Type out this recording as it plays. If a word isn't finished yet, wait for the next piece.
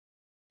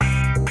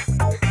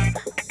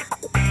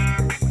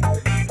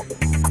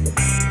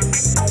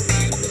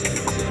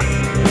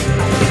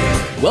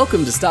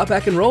Welcome to Stop,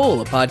 Back, and Roll,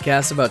 a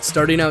podcast about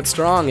starting out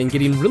strong and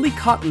getting really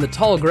caught in the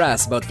tall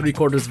grass about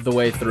 3/4 of the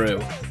way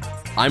through.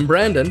 I'm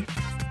Brandon.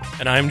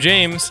 And I'm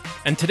James,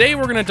 and today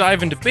we're going to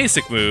dive into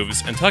basic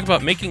moves and talk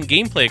about making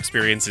gameplay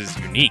experiences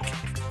unique.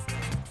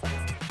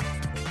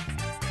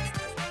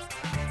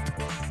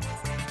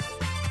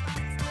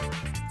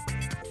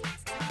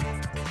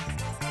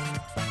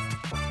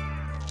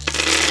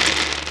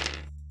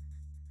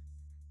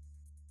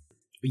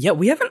 Yeah,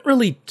 we haven't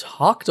really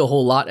talked a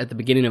whole lot at the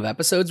beginning of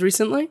episodes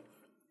recently.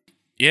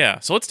 Yeah,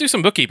 so let's do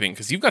some bookkeeping,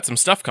 because you've got some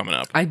stuff coming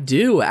up. I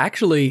do.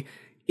 Actually,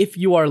 if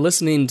you are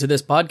listening to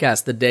this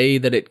podcast the day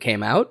that it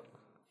came out,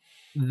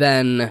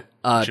 then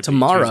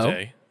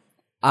tomorrow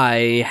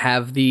I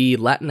have the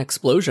Latin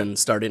Explosion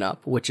starting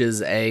up, which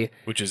is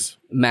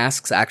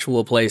Mask's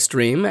actual play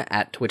stream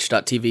at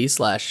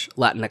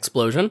twitch.tv/Latin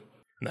Explosion,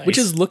 nice. Which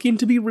is looking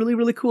to be really,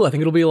 really cool. I think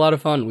it'll be a lot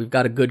of fun. We've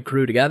got a good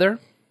crew together.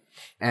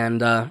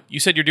 And you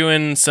said you're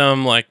doing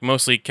some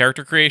mostly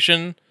character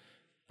creation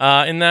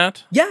in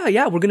that?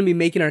 Yeah, we're going to be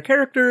making our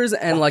characters,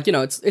 and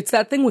it's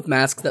that thing with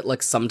Mask that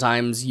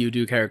sometimes you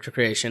do character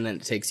creation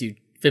and it takes you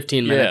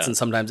 15 minutes and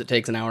sometimes it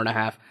takes an hour and a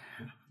half.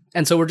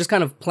 And so we're just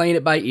kind of playing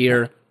it by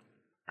ear,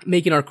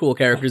 making our cool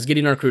characters,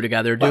 getting our crew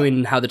together,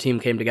 doing how the team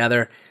came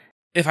together.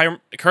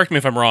 Correct me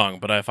if I'm wrong,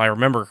 but if I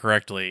remember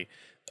correctly,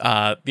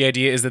 the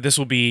idea is that this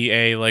will be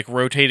a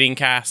rotating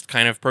cast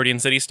kind of Protean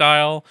City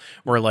style,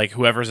 where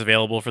whoever's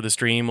available for the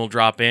stream will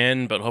drop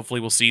in, but hopefully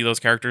we'll see those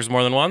characters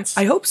more than once.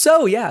 I hope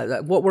so,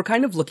 yeah. What we're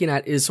kind of looking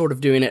at is sort of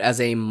doing it as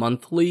a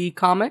monthly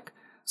comic.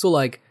 So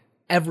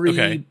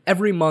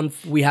every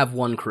month we have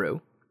one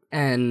crew.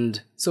 And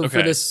so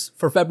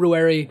for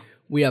February,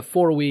 we have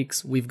 4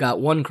 weeks. We've got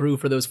one crew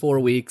for those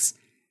 4 weeks.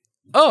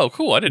 Oh,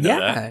 cool. I didn't know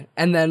that. Yeah.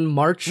 And then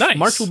March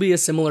will be a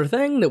similar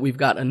thing, that we've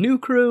got a new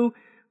crew.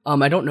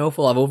 I don't know if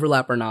we'll have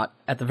overlap or not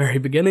at the very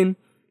beginning.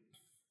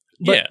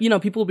 But,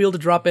 people will be able to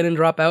drop in and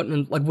drop out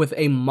and with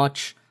a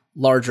much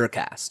larger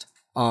cast.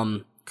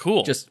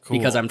 Cool.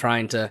 Because I'm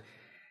trying to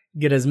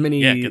get as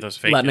many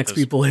Latinx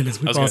people in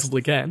as we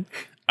possibly can.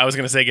 I was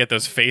going to say get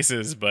those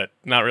faces, but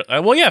not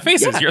really.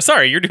 Faces.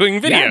 Yeah. You're doing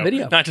video,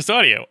 not just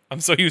audio. I'm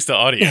so used to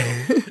audio.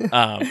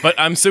 But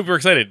I'm super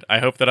excited. I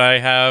hope that I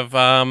have,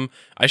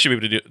 I should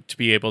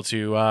be able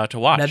to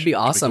watch. That'd be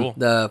awesome. Be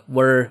cool.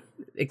 We're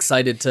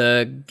excited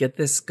to get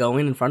this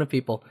going in front of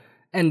people.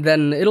 And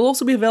then it'll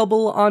also be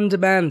available on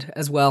demand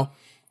as well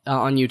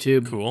on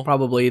YouTube. Cool.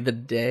 Probably the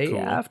day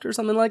after,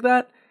 something like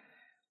that.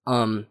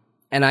 And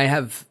I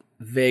have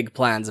vague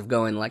plans of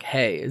going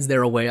hey, is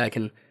there a way I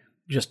can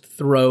just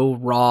throw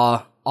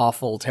raw,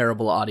 awful,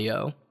 terrible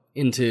audio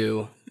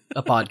into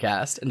a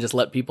podcast and just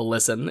let people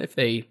listen if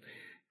they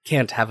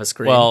can't have a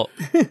screen? Well,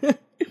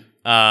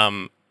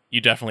 you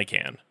definitely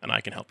can, and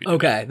I can help you do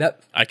that.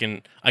 I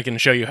can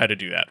show you how to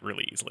do that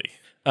really easily.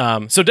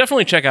 So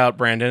definitely check out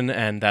Brandon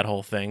and that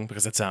whole thing,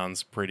 because it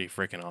sounds pretty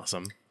freaking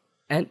awesome.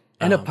 And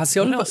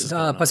Pasión de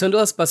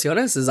las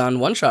Pasiones is on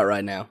One Shot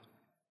right now.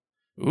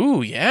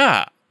 Ooh,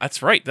 yeah.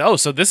 That's right. Oh,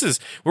 so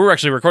we're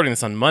actually recording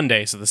this on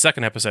Monday, so the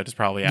second episode is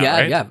probably out,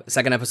 right? Yeah,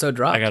 second episode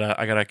dropped.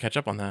 I gotta catch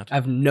up on that. I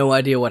have no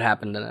idea what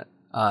happened in it.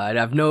 I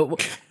have no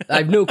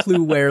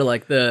clue where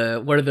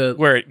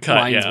where it cut,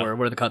 lines were,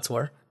 where the cuts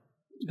were,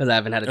 because I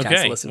haven't had a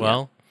chance to listen.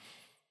 Well,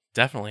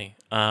 definitely.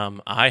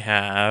 I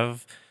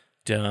have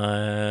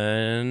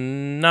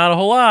done not a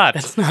whole lot.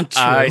 That's not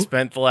true. I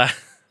spent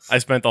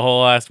the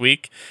whole last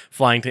week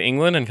flying to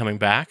England and coming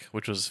back,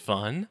 which was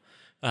fun.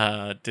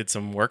 Did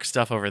some work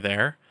stuff over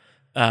there.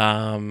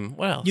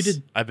 What else?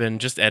 I've been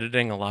just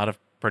editing a lot of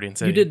Protean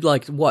City. You did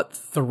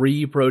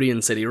 3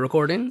 Protean City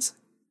recordings?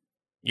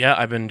 Yeah,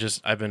 I've been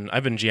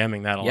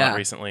GMing that a lot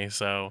recently,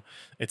 so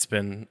it's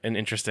been an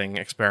interesting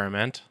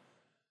experiment.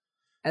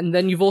 And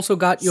then you've also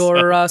got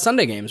your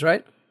Sunday games,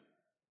 right?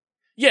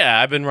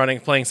 Yeah, I've been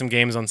playing some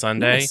games on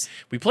Sunday. Nice.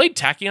 We played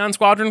Tachyon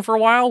Squadron for a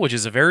while, which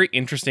is a very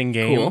interesting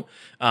game. Cool.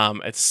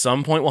 At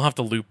some point, we'll have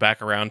to loop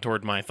back around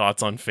toward my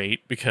thoughts on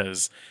Fate,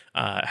 because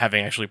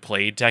having actually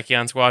played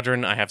Tachyon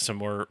Squadron, I have some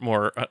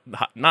more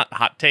not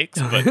hot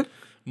takes, but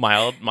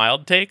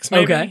mild takes,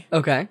 maybe.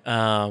 Okay.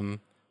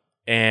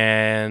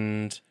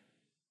 And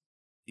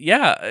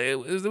yeah, it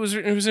was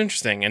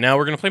interesting. And now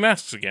we're gonna play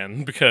Masks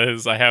again,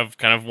 because I have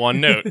kind of one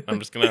note. I'm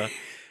just gonna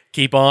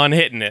keep on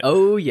hitting it.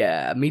 Oh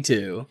yeah, me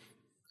too.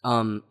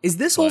 Is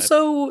this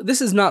this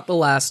is not the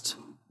last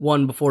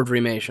one before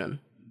Dreamation?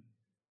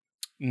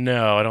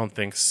 No, I don't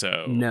think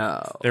so.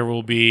 No.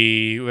 There'll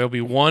be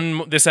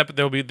one this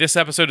episode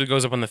that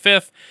goes up on the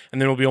 5th, and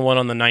then there'll be one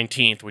on the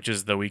 19th, which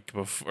is the week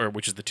before,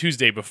 which is the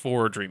Tuesday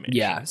before Dreamation.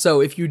 Yeah. So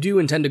if you do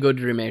intend to go to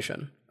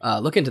Dreamation,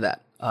 look into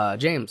that.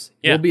 James,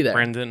 we'll be there.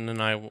 Brandon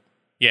and I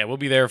we'll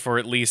be there for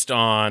at least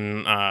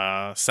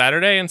on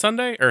Saturday and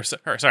Sunday, or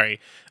sorry,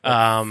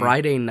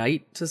 Friday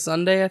night to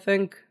Sunday, I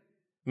think.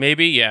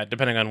 Maybe, yeah,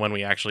 depending on when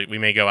we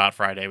may go out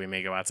Friday, we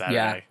may go out Saturday.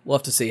 Yeah, we'll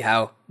have to see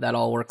how that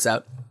all works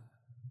out.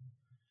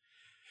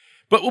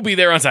 But we'll be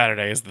there on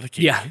Saturday is the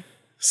key. Yeah.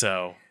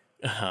 So,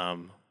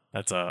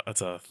 that's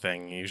a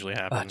thing that usually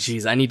happens. Oh,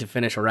 jeez, I need to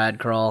finish a rad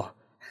crawl.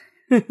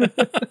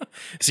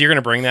 So you're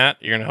gonna bring that?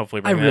 You're gonna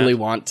hopefully bring that? I really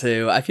want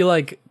to. I feel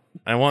like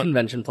I want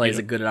convention play is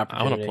a good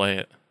opportunity. I want to play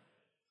it.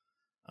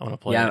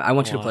 Yeah, I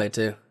want you to play it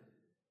too.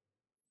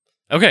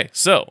 Okay,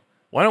 so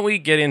why don't we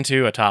get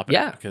into a topic?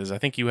 Yeah. Because I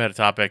think you had a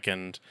topic,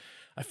 and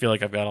I feel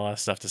like I've got a lot of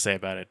stuff to say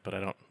about it, but I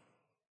don't.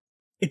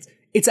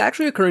 It's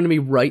actually occurring to me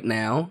right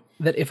now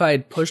that if I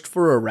had pushed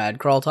for a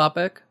Radcrawl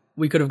topic,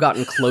 we could have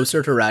gotten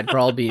closer to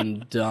Radcrawl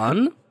being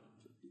done.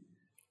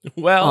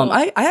 Well,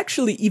 I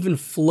actually even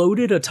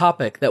floated a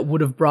topic that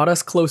would have brought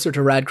us closer to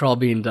Radcrawl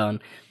being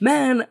done.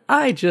 Man,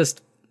 I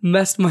just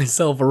messed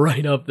myself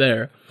right up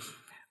there.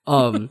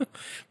 Well,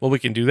 we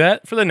can do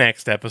that for the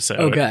next episode.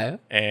 Okay.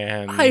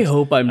 And I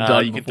hope I'm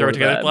done. You can throw it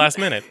together at the last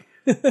minute.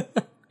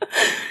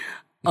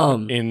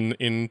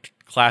 In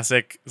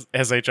classic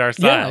SHR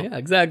style. Yeah,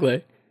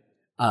 exactly.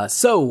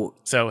 So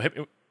hit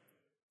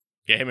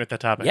me with that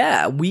topic.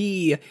 Yeah,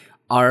 we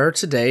are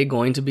today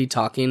going to be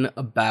talking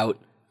about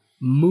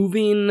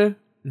moving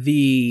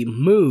the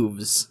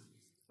moves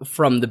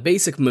from the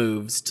basic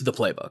moves to the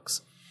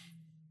playbooks.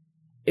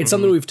 It's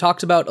something we've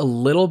talked about a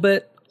little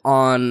bit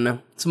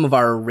on some of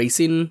our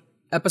racing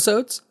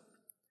episodes,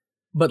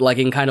 but like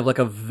in kind of like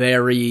a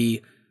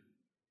very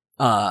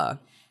out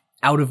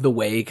of the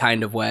way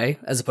kind of way,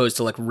 as opposed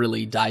to like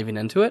really diving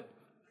into it.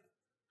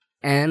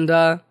 And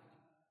I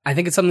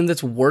think it's something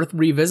that's worth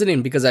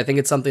revisiting because I think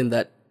it's something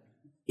that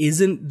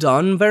isn't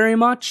done very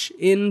much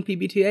in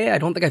PBTA. I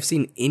don't think I've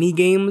seen any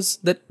games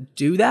that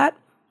do that.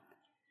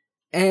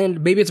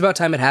 And maybe it's about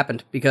time it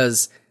happened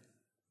because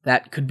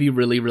that could be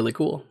really, really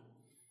cool.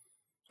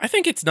 I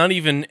think it's not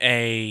even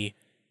a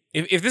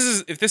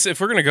if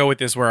we're gonna go with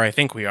this where I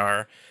think we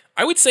are,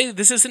 I would say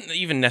this isn't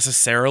even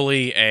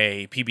necessarily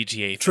a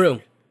PBTA thing.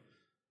 True.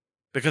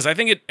 Because I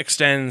think it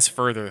extends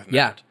further than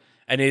Yeah. that.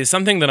 And it is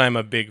something that I'm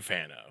a big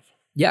fan of.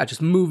 Yeah,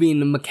 just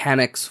moving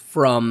mechanics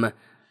from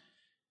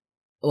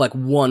like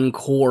one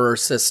core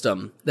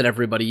system that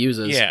everybody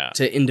uses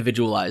to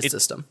individualized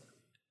system.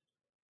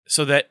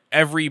 So that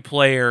every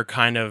player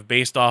kind of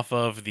based off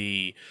of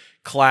the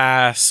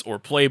class or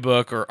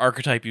playbook or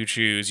archetype you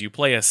choose, you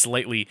play a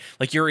slightly,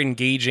 like you're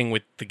engaging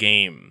with the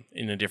game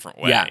in a different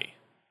way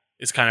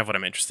is kind of what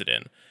I'm interested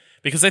in.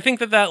 Because I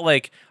think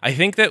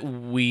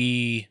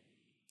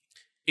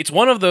it's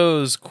one of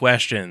those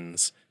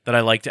questions that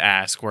I like to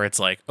ask where it's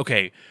like,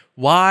 okay,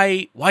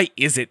 why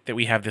is it that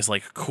we have this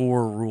like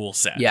core rule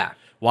set? Yeah.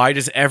 Why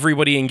does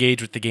everybody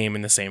engage with the game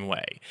in the same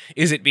way?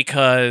 Is it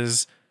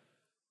because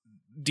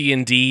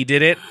D&D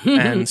did it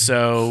and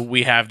so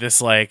we have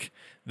this like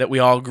that we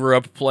all grew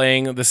up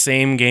playing the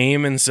same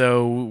game and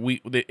so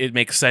it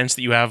makes sense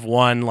that you have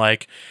one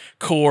like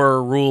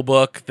core rule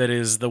book that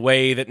is the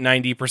way that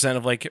 90%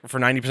 of for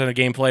 90% of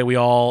gameplay we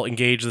all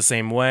engage the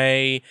same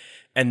way,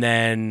 and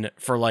then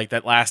for like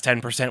that last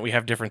 10% we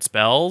have different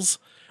spells?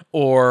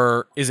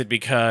 Or is it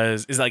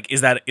because is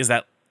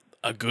that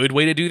a good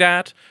way to do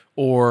that,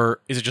 or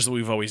is it just that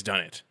we've always done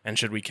it and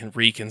should we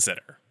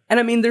reconsider? And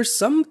I mean, there's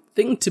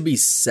something to be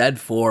said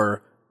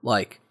for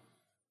like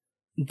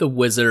the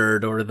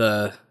wizard or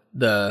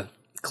the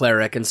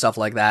cleric and stuff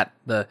like that,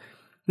 the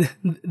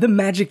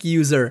magic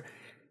user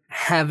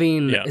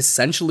having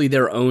essentially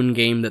their own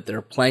game that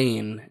they're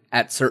playing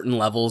at certain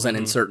levels and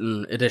in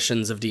certain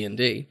editions of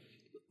D&D.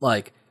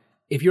 Like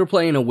if you're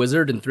playing a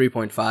wizard in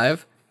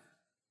 3.5,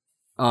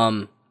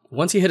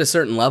 once you hit a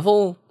certain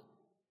level,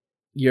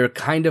 you're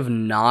kind of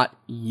not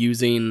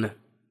using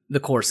the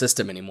core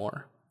system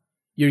anymore.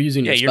 You're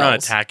using your spells. You're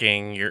not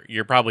attacking.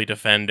 You're probably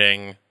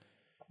defending,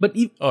 but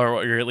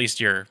or you're at least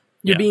you're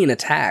being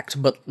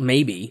attacked. But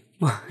maybe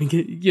if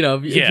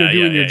you're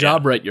doing your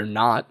job right, you're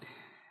not.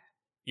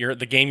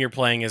 The game you're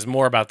playing is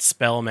more about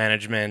spell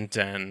management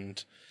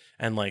and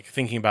like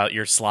thinking about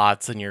your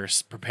slots and your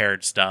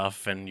prepared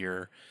stuff and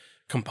your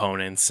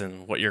components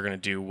and what you're going to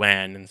do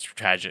when and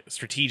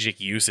strategic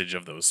usage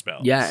of those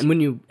spells. Yeah, and when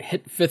you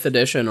hit 5th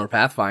edition or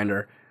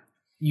Pathfinder,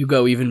 you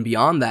go even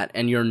beyond that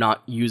and you're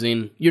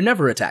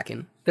never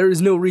attacking. There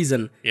is no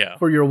reason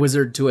for your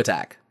wizard to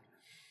attack.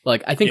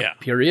 Like, I think,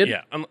 period,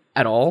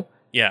 at all.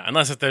 Yeah,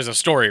 unless if there's a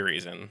story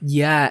reason.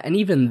 Yeah, and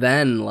even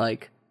then,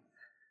 like,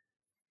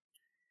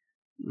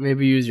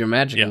 maybe use your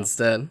magic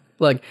instead.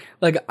 Like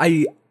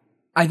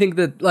I think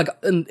that, like,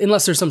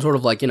 unless there's some sort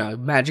of, like,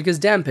 magic is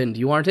dampened,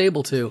 you aren't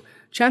able to,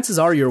 chances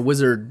are your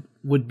wizard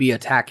would be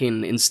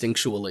attacking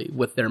instinctually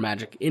with their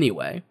magic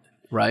anyway,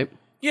 right?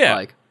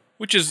 Yeah,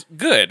 which is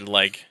good.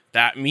 Like,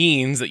 that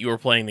means that you are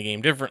playing the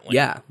game differently.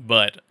 Yeah.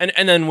 But,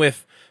 and then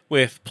with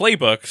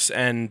playbooks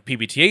and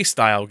PBTA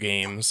style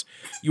games,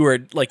 you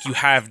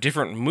have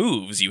different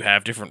moves, you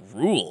have different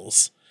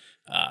rules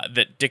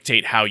that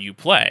dictate how you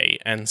play.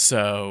 And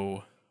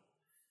so,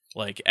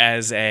 like,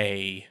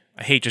 I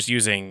hate just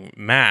using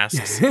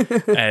masks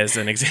as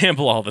an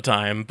example all the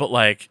time, but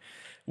like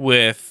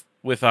with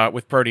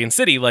Protean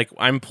City, like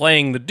I'm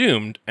playing the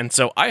Doomed, and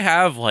so I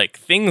have like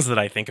things that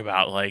I think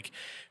about, like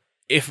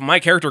if my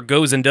character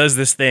goes and does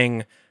this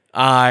thing,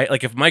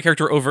 if my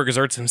character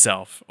overexerts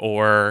himself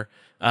or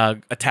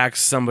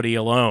attacks somebody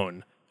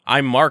alone,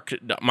 I mark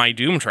my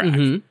Doom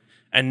track,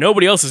 And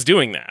nobody else is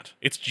doing that.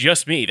 It's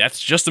just me.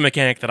 That's just the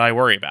mechanic that I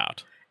worry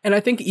about. And I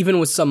think even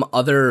with some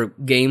other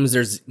games,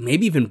 there's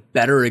maybe even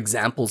better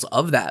examples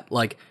of that.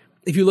 Like,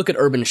 if you look at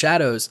Urban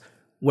Shadows,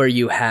 where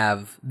you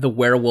have the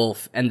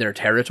werewolf and their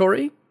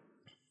territory,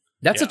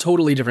 that's a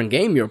totally different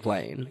game you're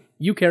playing.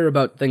 You care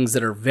about things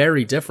that are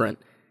very different.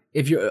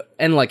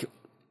 And like,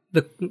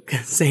 the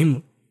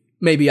same,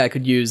 maybe I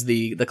could use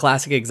the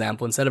classic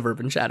example instead of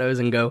Urban Shadows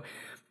and go,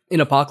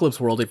 in Apocalypse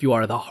World, if you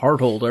are the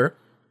Heart Holder,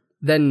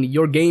 then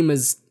your game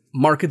is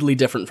markedly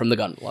different from the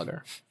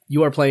Gunplugger.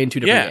 You are playing two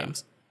different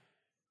games.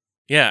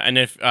 Yeah, and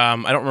if I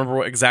don't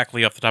remember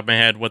exactly off the top of my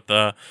head what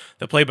the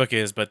playbook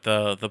is, but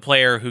the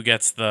player who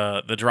gets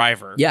the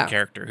driver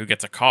character who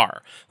gets a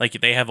car,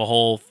 like they have a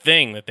whole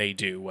thing that they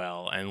do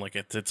well, and like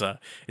it's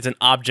an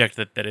object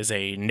that is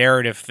a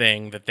narrative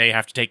thing that they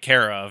have to take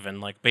care of and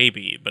like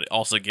baby, but it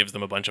also gives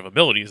them a bunch of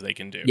abilities they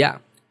can do. Yeah.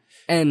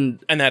 And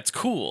that's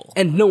cool.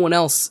 And no one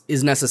else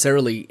is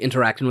necessarily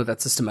interacting with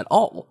that system at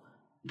all.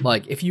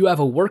 Like, if you have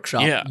a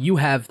workshop, you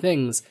have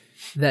things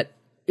that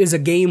is a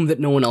game that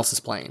no one else is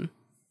playing.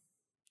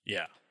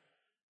 Yeah.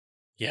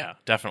 Yeah,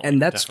 definitely.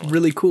 And that's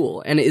really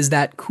cool. And is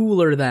that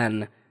cooler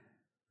than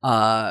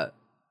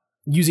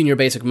using your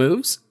basic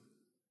moves?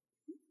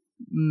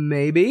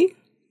 Maybe.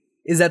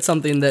 Is that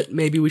something that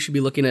maybe we should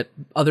be looking at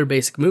other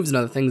basic moves and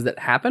other things that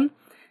happen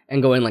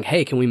and going like,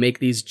 hey, can we make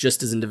these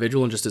just as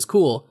individual and just as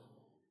cool?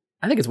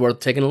 I think it's worth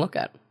taking a look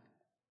at.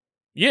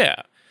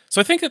 Yeah. So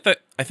I think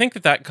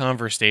that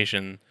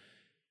conversation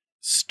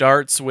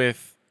starts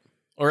with,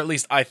 or at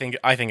least I think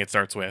it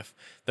starts with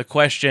the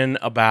question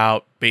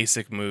about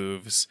basic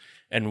moves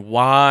and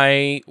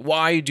why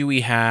do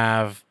we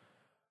have.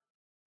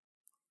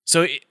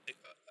 So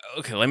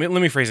okay, let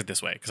me phrase it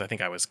this way, because I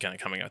think I was kind of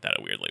coming at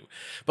that weirdly.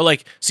 But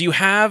like, so you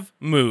have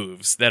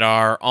moves that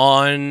are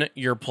on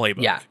your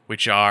playbook,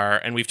 which are,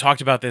 and we've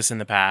talked about this in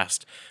the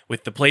past,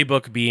 with the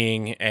playbook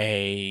being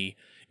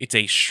it's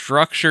a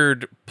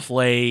structured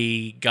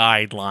play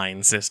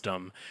guideline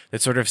system that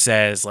sort of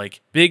says,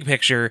 like, big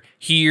picture,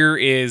 here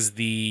is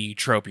the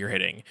trope you're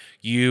hitting.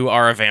 You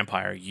are a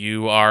vampire.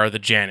 You are the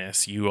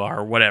Janus. You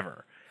are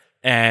whatever.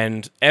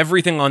 And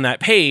everything on that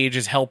page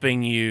is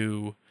helping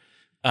you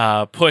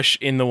push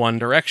in the one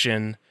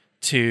direction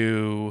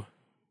to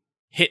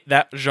hit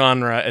that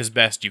genre as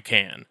best you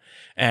can.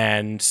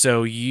 And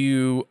so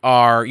you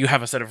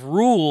have a set of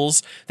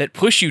rules that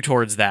push you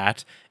towards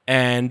that,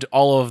 and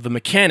all of the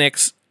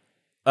mechanics,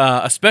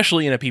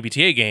 especially in a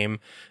PBTA game,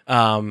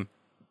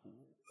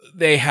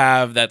 they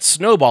have that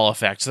snowball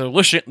effect. So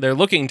they're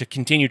looking to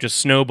continue to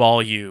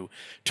snowball you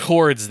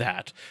towards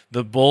that.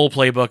 The Bull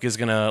playbook is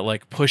going to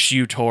like push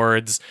you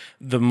towards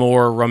the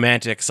more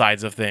romantic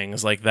sides of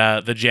things. Like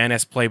the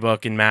Janus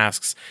playbook in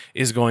Masks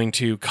is going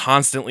to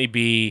constantly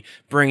be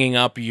bringing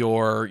up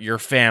your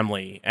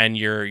family and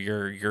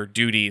your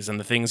duties and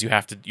the things you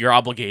have to, your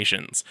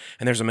obligations.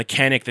 And there's a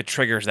mechanic that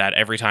triggers that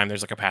every time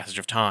there's like a passage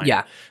of time.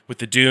 Yeah. With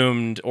the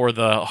Doomed or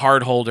the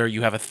Hard Holder,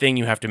 you have a thing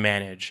you have to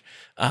manage.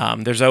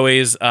 There's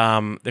always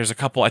there's a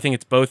couple. I think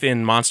it's both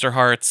in Monster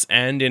Hearts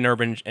and in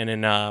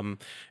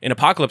in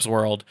Apocalypse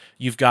World.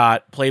 You've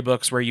got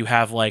playbooks where you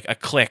have like a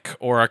clique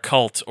or a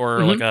cult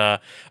or like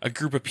a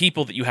group of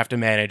people that you have to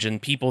manage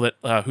and people that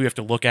who you have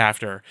to look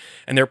after,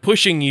 and they're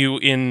pushing you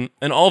in,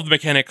 and all of the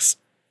mechanics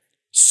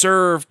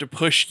serve to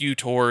push you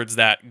towards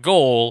that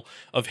goal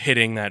of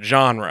hitting that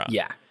genre.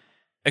 Yeah.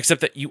 Except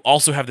that you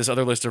also have this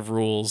other list of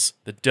rules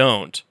that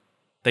don't.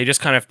 They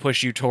just kind of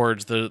push you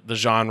towards the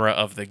genre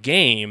of the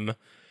game,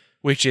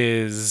 which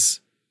is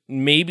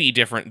maybe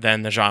different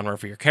than the genre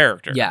for your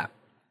character. Yeah.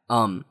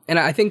 And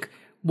I think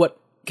what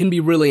can be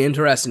really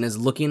interesting is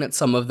looking at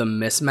some of the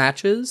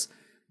mismatches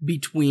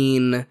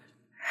between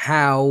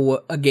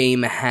how a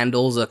game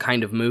handles a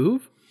kind of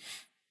move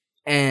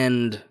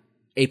and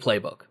a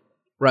playbook,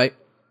 right?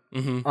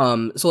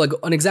 Mm-hmm. So like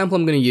an example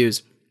I'm going to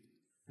use,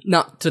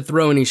 not to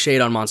throw any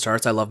shade on Monster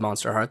Hearts, I love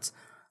Monster Hearts,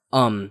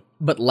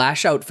 but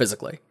Lash Out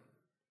Physically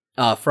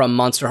from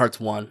Monster Hearts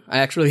 1. I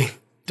actually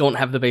don't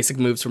have the basic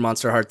moves for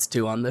Monster Hearts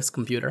 2 on this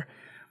computer.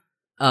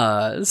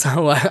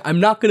 So I'm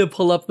not going to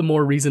pull up the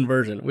more recent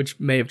version, which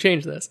may have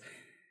changed this.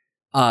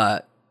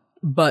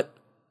 But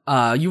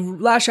you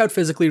lash out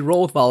physically,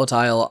 roll with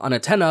Volatile. On a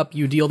 10-up,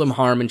 you deal them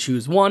harm and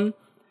choose one.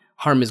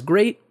 Harm is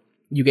great.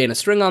 You gain a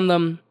string on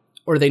them,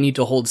 or they need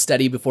to hold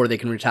steady before they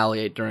can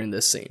retaliate during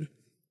this scene.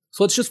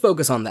 So let's just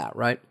focus on that,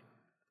 right?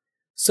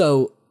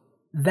 So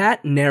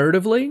that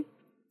narratively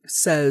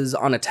says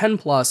on a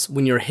 10+,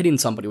 when you're hitting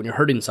somebody, when you're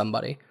hurting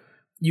somebody,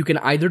 you can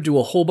either do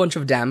a whole bunch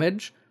of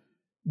damage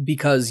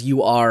because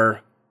you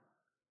are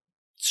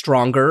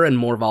stronger and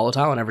more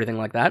volatile and everything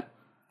like that.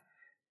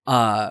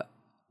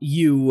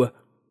 You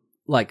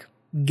like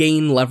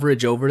gain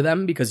leverage over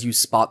them because you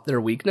spot their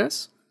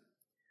weakness,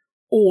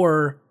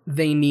 or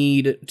they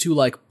need to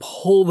like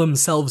pull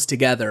themselves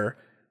together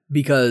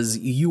because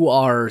you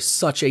are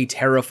such a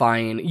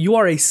terrifying, you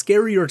are a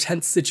scary or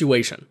tense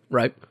situation,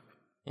 right?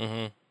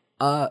 Mm-hmm.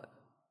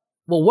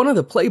 Well, one of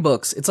the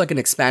playbooks, it's like an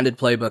expanded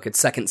playbook. It's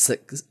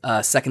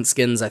Second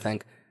Skins, I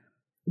think.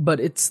 But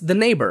it's The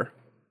Neighbor.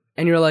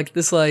 and you're like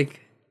this like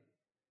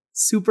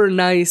super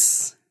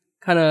nice,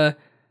 kind of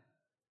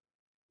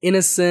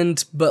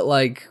innocent, but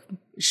like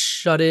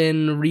shut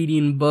in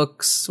reading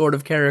books sort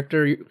of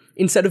character.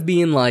 Instead of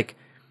being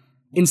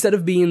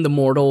the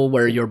mortal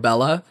where you're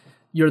Bella,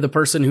 you're the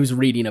person who's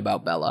reading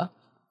about Bella.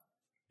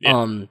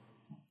 Yeah. And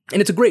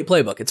it's a great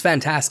playbook. It's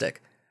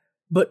fantastic.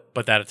 But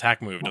that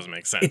attack move doesn't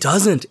make sense. It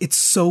doesn't. It's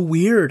so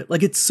weird.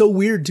 Like, it's so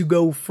weird to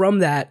go from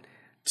that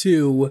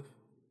to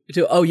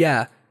oh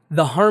yeah,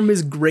 the harm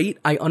is great.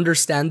 I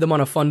understand them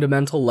on a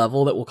fundamental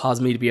level that will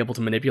cause me to be able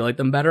to manipulate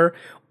them better,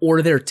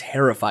 or they're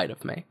terrified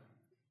of me.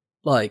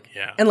 Like,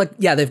 yeah. And like,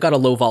 yeah, they've got a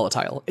low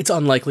volatile. It's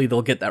unlikely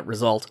they'll get that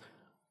result.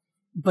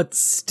 But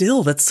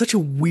still, that's such a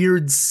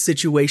weird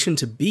situation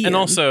to be in. And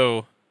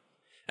also,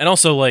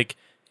 like,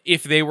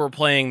 if they were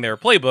playing their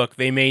playbook,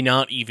 they may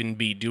not even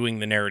be doing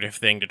the narrative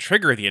thing to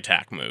trigger the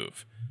attack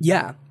move.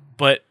 Yeah.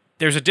 But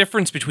there's a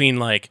difference between,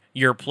 like,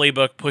 your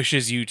playbook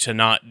pushes you to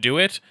not do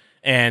it,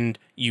 and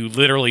you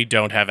literally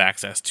don't have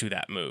access to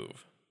that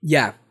move.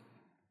 Yeah.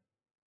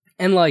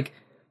 And, like,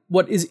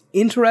 what is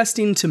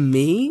interesting to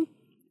me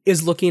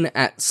is looking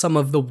at some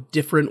of the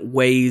different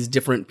ways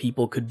different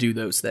people could do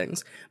those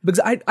things. Because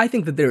I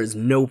think that there is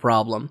no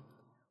problem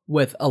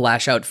with a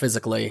lash out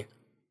physically,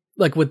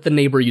 like with the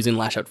neighbor using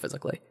lash out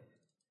physically.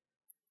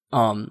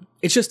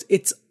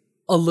 It's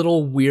a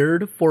little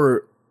weird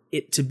for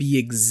it to be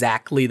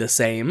exactly the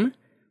same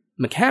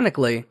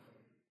mechanically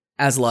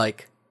as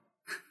like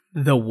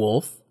the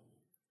wolf.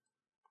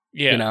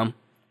 Yeah. You know?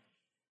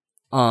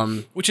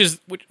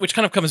 Which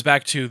kind of comes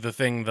back to the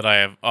thing that I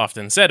have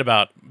often said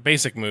about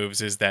basic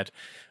moves is that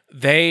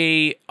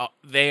they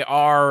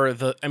are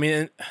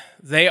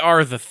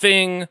the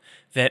thing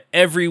that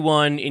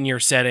everyone in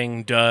your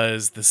setting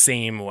does the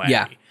same way.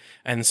 Yeah.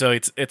 And so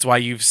it's why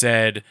you've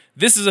said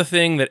this is a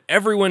thing that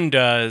everyone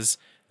does.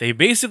 They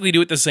basically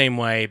do it the same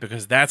way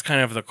because that's kind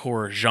of the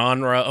core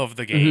genre of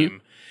the game. Mm-hmm.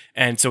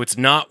 And so it's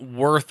not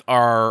worth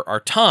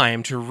our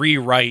time to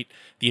rewrite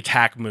the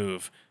attack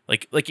move.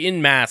 Like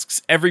in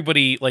Masks,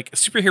 everybody, like,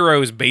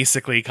 superheroes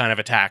basically kind of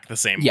attack the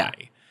same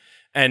way.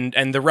 And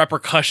the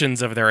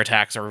repercussions of their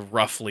attacks are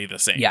roughly the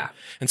same. Yeah.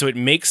 And so it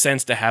makes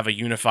sense to have a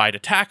unified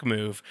attack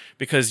move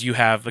because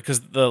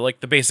the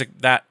basic,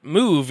 that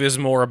move is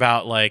more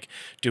about like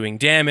doing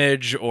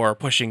damage or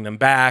pushing them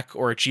back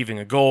or achieving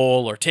a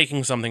goal or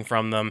taking something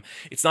from them.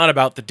 It's not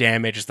about the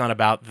damage. It's not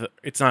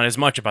as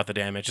much about the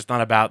damage. It's not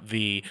about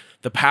the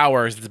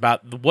powers. It's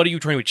about what are you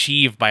trying to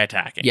achieve by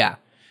attacking? Yeah.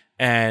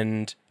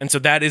 And so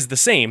that is the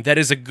same. That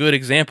is a good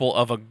example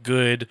of a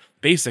good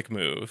basic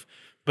move.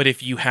 But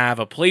if you have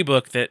a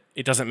playbook that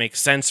it doesn't make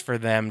sense for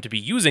them to be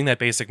using that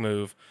basic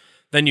move,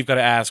 then you've got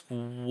to ask,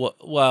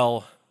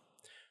 well,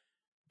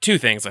 two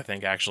things, I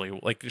think, actually.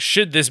 Like,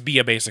 should this be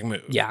a basic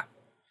move? Yeah.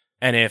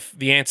 And if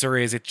the answer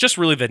is it's just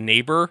really the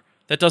neighbor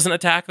that doesn't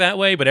attack that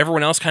way, but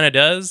everyone else kind of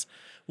does,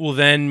 well,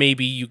 then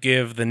maybe you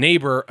give the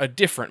neighbor a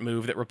different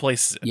move that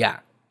replaces it. Yeah.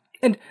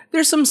 And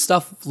there's some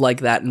stuff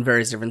like that in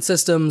various different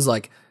systems,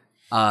 like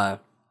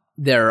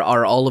there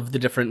are all of the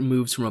different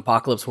moves from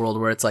Apocalypse World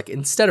where it's like,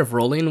 instead of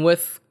rolling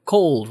with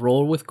cold,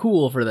 roll with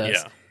cool for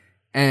this. Yeah.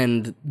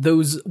 And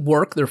those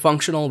work, they're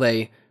functional,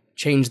 they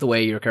change the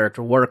way your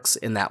character works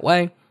in that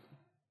way.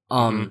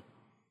 But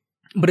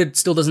it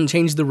still doesn't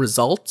change the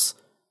results.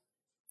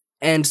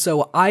 And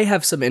so I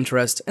have some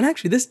interest, and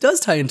actually this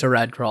does tie into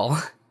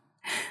Radcrawl.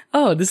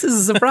 Oh, this is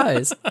a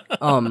surprise.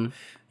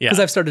 Because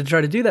I've started to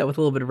try to do that with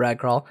a little bit of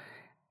Radcrawl,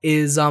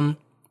 is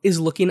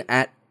looking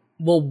at,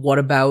 well, what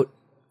about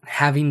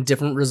having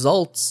different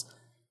results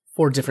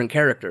for different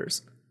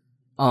characters?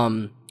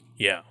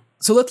 Yeah.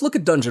 So let's look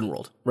at Dungeon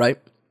World, right?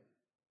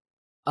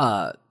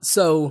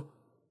 So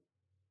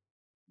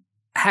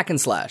hack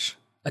and slash,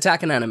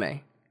 attack an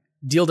enemy,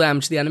 deal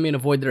damage to the enemy and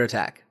avoid their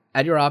attack.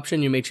 At your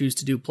option, you may choose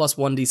to do plus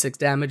 1d6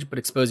 damage, but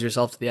expose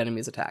yourself to the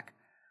enemy's attack.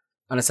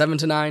 On a 7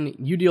 to 9,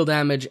 you deal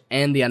damage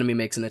and the enemy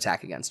makes an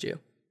attack against you.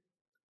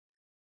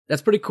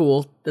 That's pretty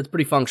cool. That's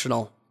pretty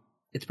functional.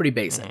 It's pretty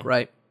basic,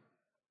 right?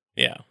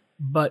 Yeah.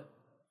 But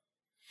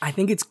I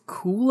think it's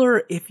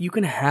cooler if you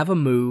can have a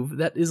move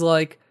that is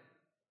like,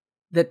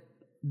 that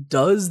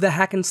does the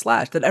hack and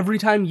slash, that every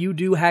time you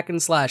do hack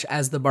and slash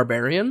as the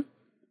barbarian,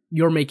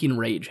 you're making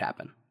rage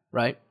happen,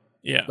 right?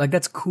 Yeah. Like,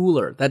 that's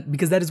cooler,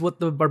 because that is what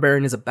the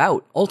barbarian is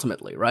about,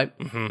 ultimately, right?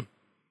 Mm-hmm.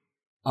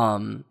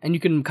 And you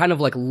can kind of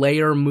like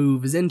layer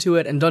moves into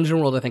it, and Dungeon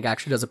World, I think,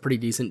 actually does a pretty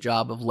decent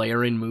job of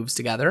layering moves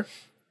together.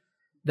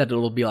 That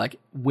it'll be like,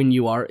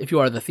 if you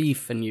are the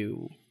thief and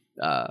you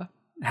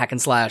hack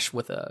and slash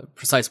with a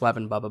precise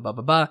weapon, blah, blah, blah,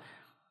 blah, blah.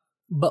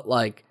 But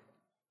like,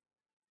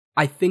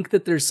 I think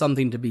that there's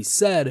something to be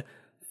said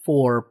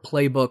for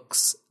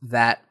playbooks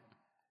that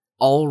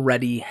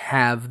already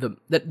have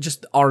that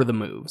just are the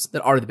moves,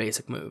 that are the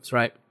basic moves,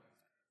 right?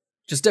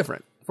 Just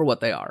different for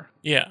what they are.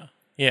 Yeah,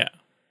 yeah.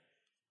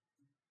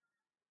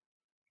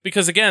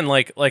 Because again,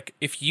 like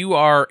if you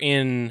are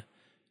in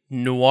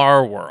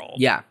Noir World,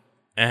 yeah,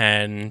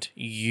 and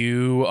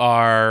you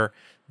are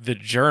the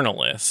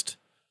journalist,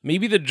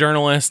 maybe the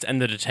journalist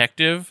and the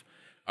detective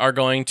are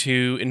going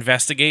to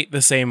investigate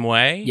the same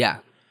way. Yeah.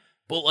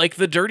 But like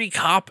the dirty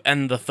cop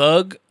and the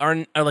thug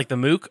are like the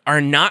mook are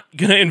not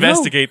gonna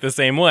investigate the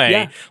same way.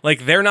 Yeah.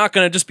 Like they're not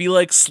gonna just be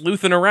like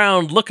sleuthing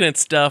around looking at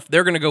stuff.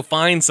 They're gonna go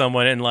find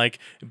someone and like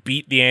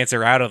beat the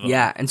answer out of them.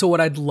 Yeah. And so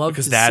what I'd love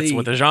to see, because that's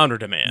what the genre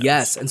demands.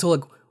 Yes. And so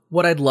like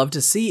what I'd love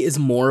to see is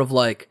more of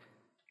like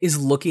is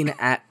looking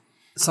at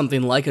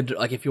something like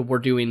if you were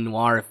doing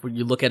noir, if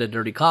you look at a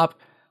dirty cop,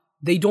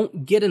 they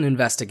don't get an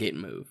investigate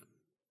move.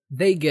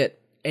 They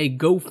get a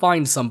go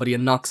find somebody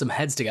and knock some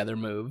heads together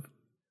move.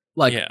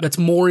 Like, that's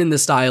more in the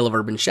style of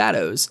Urban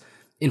Shadows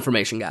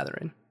information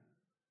gathering.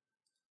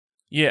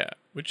 Yeah,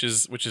 which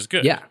is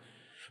good. Yeah.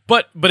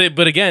 But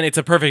again, it's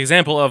a perfect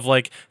example of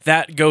like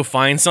that go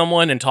find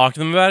someone and talk to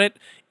them about it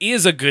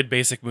is a good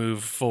basic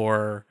move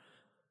for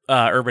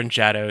Urban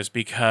Shadows,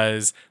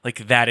 because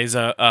like that is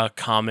a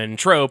common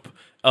trope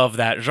of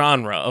that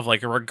genre of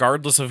like,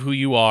 regardless of who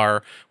you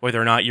are,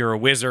 whether or not you're a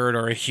wizard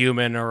or a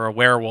human or a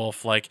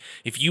werewolf, like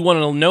if you want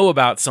to know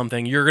about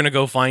something, you're going to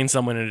go find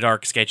someone in a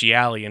dark, sketchy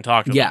alley and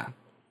talk to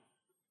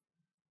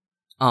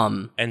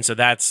them. And so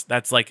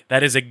that's like,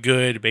 that is a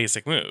good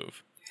basic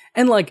move.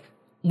 And like,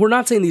 we're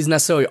not saying these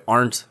necessarily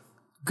aren't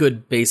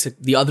good basic,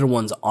 the other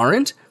ones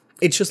aren't.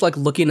 It's just like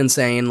looking and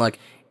saying like,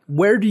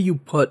 where do you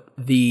put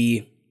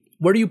the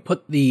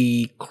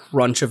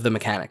crunch of the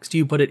mechanics? Do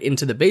you put it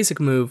into the basic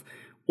move,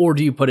 or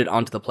do you put it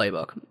onto the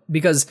playbook?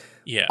 Because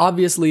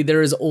obviously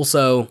there is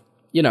also,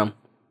 you know,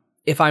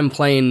 if I'm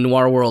playing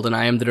Noir World and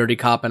I am the dirty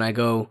cop and I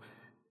go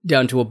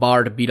down to a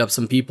bar to beat up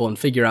some people and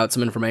figure out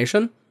some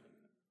information,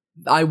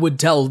 I would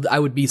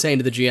be saying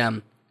to the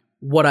GM,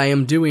 what I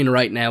am doing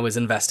right now is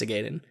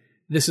investigating.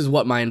 This is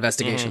what my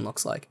investigation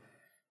looks like.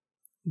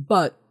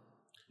 But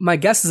my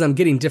guess is I'm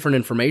getting different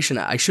information.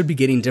 I should be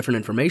getting different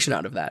information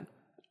out of that.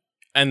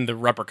 And the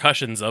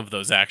repercussions of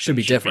those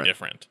actions should be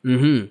different.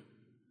 Mm-hmm.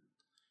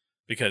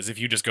 Because if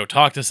you just go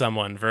talk to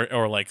someone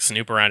or like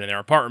snoop around in their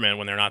apartment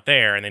when they're not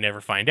there and they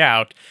never find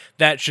out,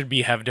 that should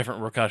have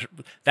different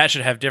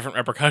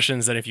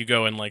repercussions than if you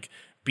go and like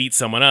beat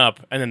someone up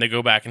and then they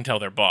go back and tell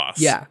their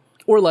boss. Yeah.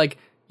 Or like,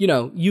 you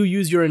know, you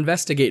use your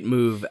investigate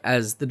move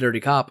as the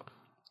dirty cop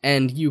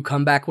and you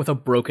come back with a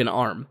broken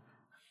arm.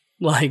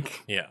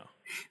 Like,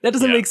 that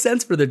doesn't make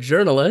sense for the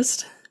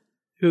journalist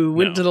who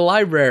went to the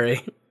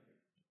library.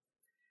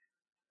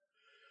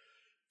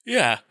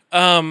 Yeah.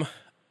 So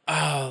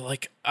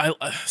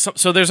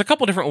there's a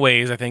couple different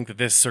ways I think that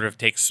this sort of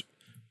takes.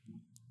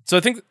 So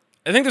I think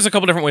there's a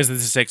couple different ways that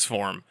this takes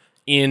form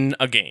in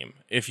a game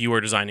if you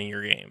are designing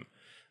your game.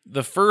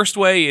 The first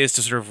way is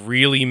to sort of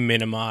really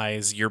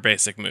minimize your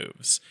basic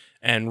moves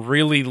and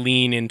really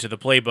lean into the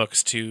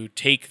playbooks to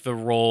take the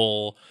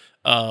role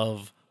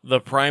of the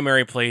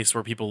primary place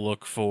where people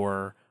look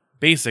for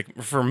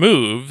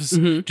moves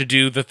to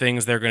do the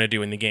things they're going to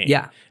do in the game.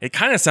 Yeah. It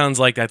kind of sounds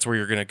like that's where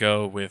you're going to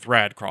go with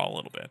Radcrawl a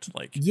little bit.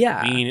 Like,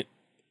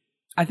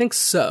 I think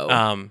so.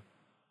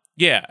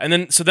 And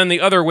then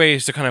the other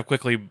ways to kind of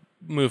quickly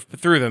move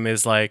through them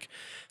is like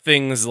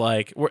things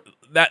like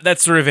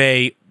that's sort of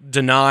a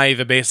deny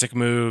the basic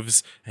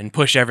moves and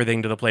push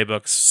everything to the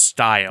playbook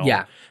style.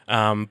 Yeah.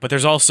 But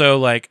there's also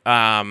like,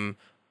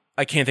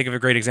 I can't think of a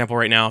great example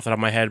right now off the top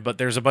of my head, but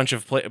there's a bunch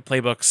of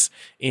playbooks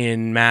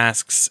in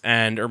Masks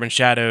and Urban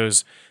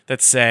Shadows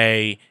that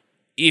say,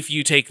 if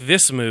you take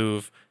this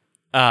move,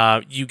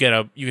 you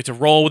get to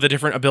roll with a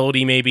different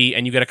ability maybe,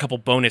 and you get a couple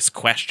bonus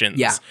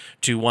questions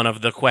to one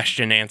of the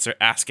question answer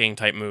asking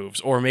type moves,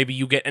 or maybe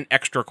you get an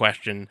extra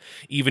question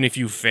even if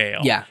you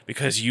fail,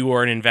 because you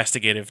are an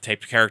investigative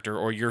type character,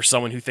 or you're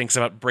someone who thinks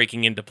about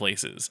breaking into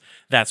places,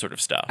 that sort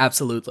of stuff.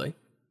 Absolutely.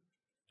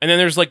 And then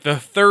there's like the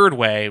third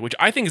way, which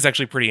I think is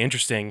actually pretty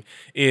interesting,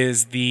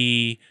 is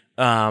the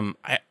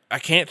I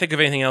can't think of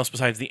anything else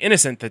besides the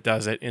Innocent that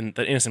does it in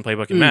the Innocent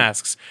playbook in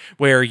Masks,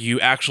 where you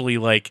actually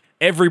like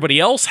everybody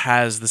else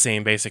has the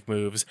same basic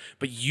moves,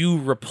 but you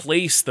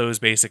replace those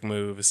basic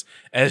moves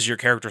as your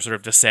character sort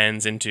of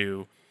descends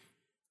into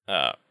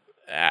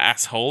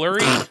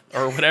assholery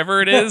or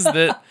whatever it is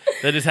that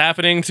is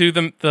happening to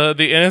the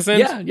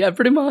Innocent. Yeah,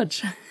 pretty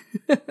much.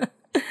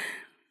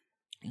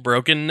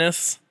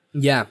 Brokenness.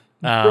 Yeah.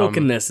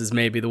 Brokenness is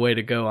maybe the way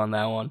to go on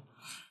that one.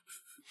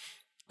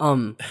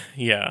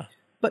 Yeah.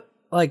 But,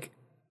 like,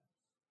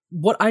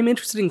 what I'm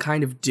interested in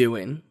kind of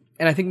doing,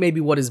 and I think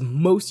maybe what is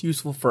most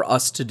useful for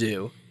us to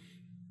do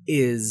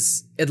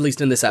is, at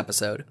least in this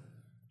episode,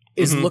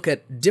 is look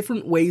at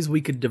different ways we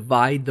could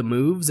divide the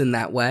moves in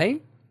that way,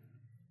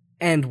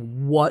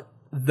 and what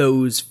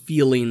those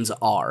feelings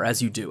are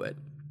as you do it.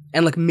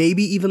 And, like,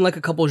 maybe even, like,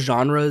 a couple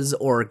genres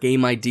or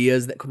game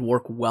ideas that could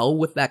work well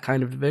with that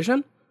kind of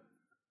division.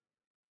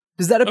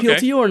 Does that appeal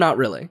to you or not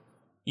really?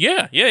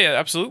 Yeah,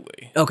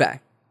 absolutely.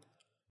 Okay.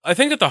 I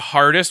think that the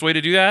hardest way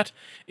to do that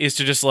is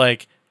to just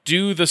like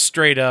do the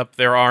straight up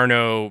there are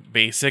no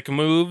basic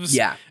moves.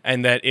 Yeah.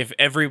 And that if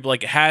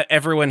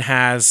everyone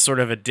has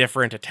sort of a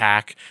different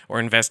attack or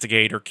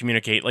investigate or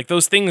communicate, like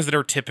those things that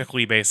are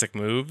typically basic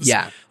moves.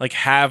 Yeah. Like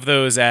have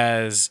those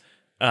as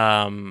things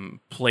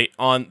on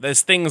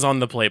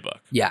the playbook.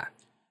 Yeah.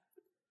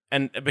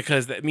 And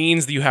because that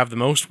means that you have the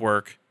most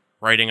work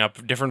writing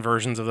up different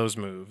versions of those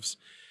moves.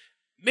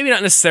 Maybe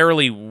not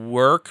necessarily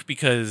work,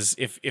 because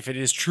if it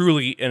is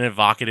truly an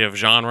evocative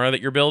genre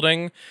that you're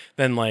building,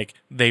 then like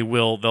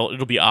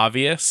it'll be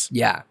obvious.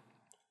 Yeah.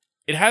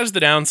 It has the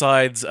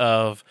downsides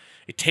of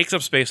it takes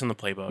up space in the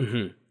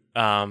playbook.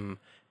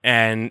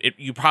 And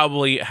you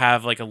probably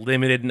have like a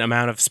limited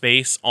amount of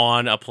space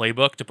on a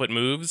playbook to put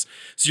moves,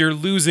 so you're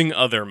losing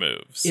other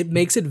moves. It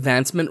makes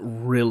advancement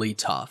really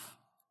tough.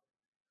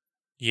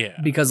 Yeah.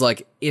 Because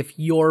like if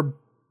your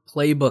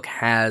playbook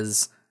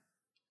has,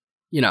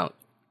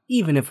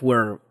 even if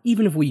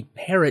we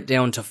pare it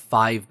down to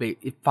five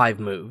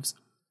moves,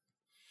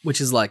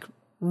 which is like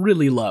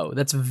really low,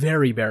 that's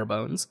very bare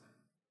bones.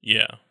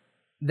 Yeah.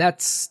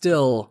 That's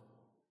still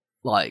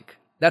like,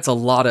 that's a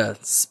lot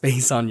of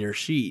space on your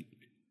sheet.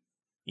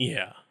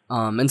 Yeah.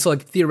 And so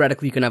like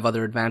theoretically you can have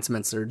other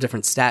advancements or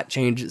different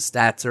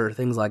stats or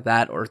things like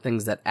that, or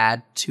things that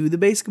add to the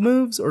basic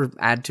moves or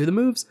add to the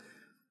moves.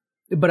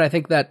 But I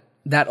think that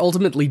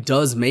ultimately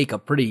does make a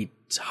pretty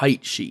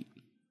tight sheet.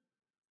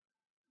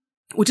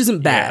 Which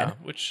isn't bad.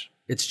 Yeah,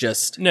 it's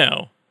just...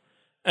 No.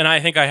 And I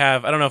think I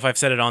don't know if I've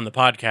said it on the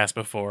podcast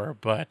before,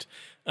 but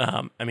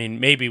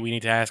maybe we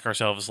need to ask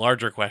ourselves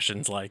larger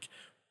questions like,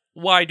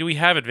 why do we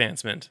have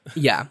advancement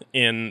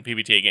in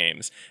PBTA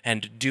games?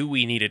 And do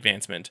we need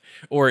advancement?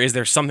 Or is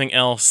there something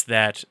else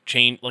that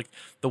change, like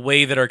the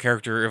way that our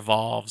character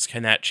evolves,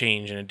 can that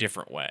change in a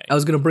different way? I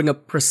was going to bring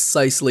up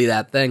precisely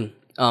that thing.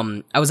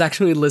 I was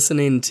actually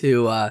listening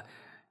to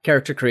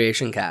Character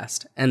Creation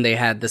Cast, and they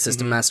had the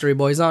System Mastery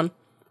boys on,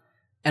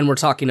 and we're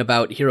talking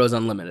about Heroes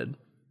Unlimited,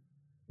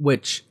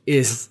 which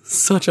is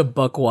such a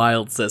buck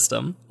wild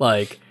system.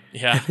 Like,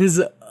 it is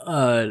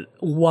a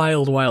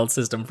wild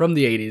system from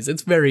the 80s.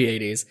 It's very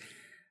 80s.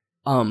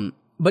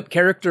 But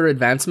character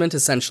advancement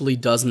essentially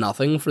does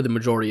nothing for the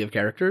majority of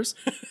characters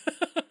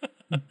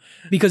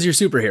because you're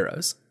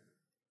superheroes.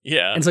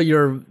 Yeah. And so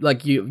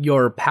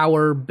your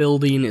power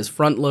building is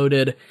front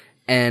loaded,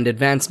 and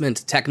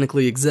advancement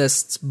technically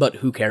exists, but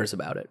who cares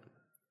about it?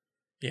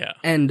 Yeah.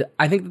 And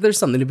I think that there's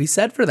something to be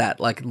said for that.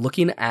 Like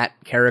looking at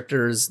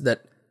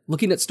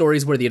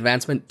stories where the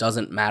advancement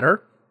doesn't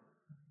matter,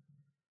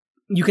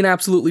 you can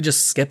absolutely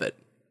just skip it.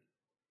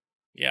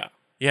 Yeah.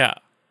 Yeah.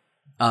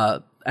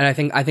 And I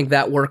think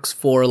that works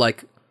for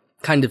like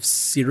kind of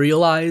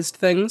serialized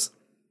things.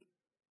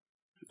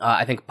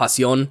 I think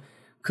Pasión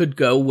could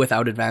go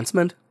without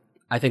advancement.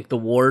 I think The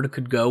Ward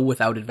could go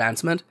without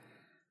advancement.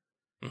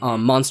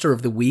 Monster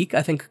of the Week,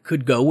 I think,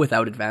 could go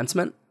without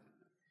advancement.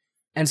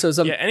 And so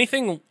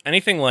anything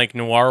like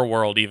Noir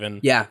World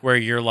even, where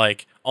you're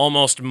like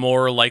almost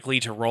more likely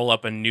to roll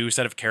up a new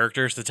set of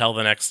characters to tell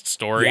the next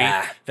story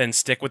than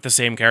stick with the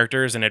same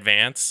characters and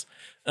advance,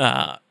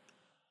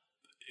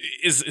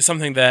 is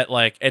something that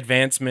like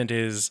advancement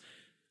is.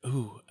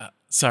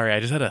 Sorry, I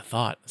just had a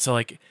thought. So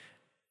like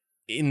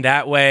in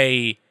that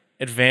way,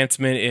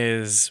 advancement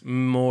is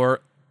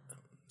more.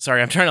 Sorry,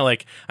 I'm trying to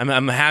like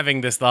I'm having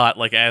this thought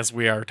like as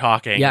we are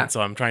talking, so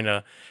I'm trying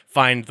to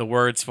find the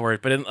words for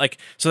it. But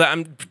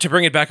to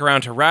bring it back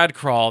around to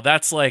Radcrawl,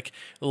 that's like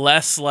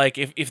less like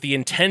if the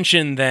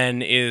intention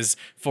then is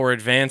for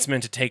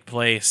advancement to take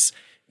place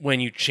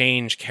when you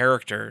change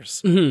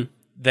characters,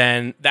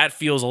 then that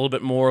feels a little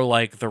bit more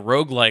like the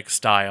roguelike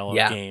style of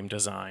game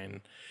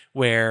design,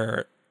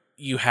 where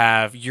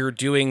you're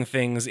doing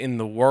things in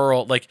the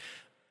world. Like,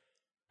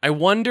 I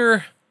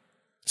wonder.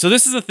 So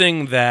this is a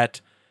thing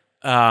that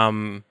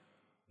Blades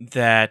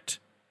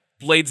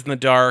in the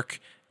Dark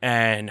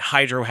and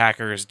Hydro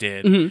Hackers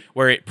did,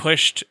 where it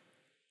pushed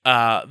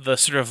the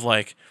sort of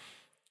like,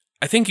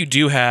 I think you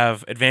do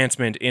have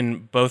advancement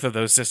in both of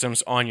those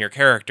systems on your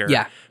character,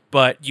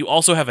 but you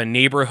also have a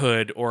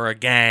neighborhood or a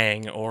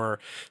gang or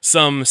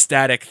some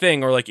static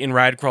thing, or like in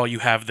Radcrawl you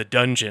have the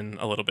dungeon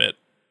a little bit,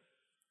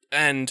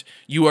 and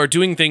you are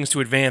doing things to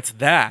advance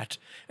that,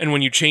 and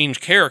when you change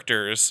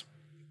characters,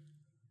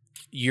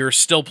 you're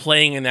still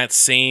playing in that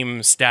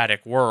same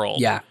static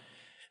world. Yeah.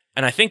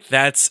 And I think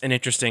that's an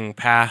interesting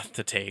path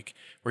to take,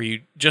 where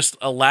you just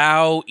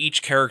allow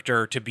each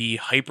character to be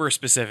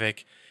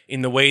hyper-specific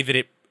in the way that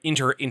it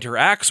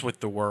interacts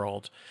with the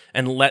world,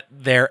 and let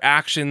their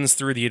actions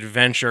through the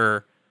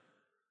adventure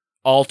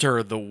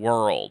alter the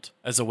world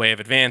as a way of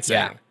advancing.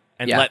 Yeah.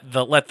 And let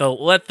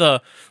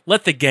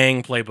the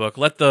gang playbook,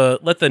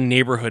 let the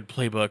neighborhood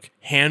playbook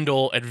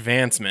handle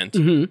advancement.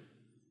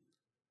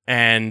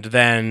 And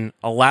then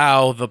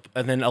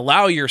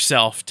allow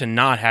yourself to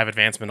not have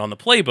advancement on the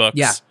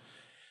playbooks,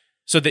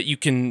 so that you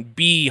can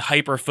be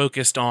hyper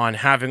focused on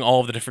having all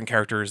of the different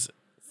characters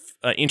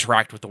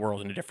interact with the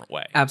world in a different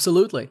way.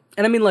 Absolutely.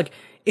 And I mean, like,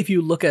 if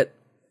you look at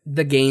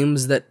the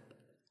games that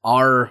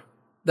are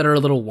a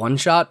little one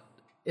shot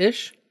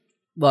ish,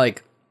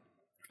 like,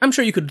 I'm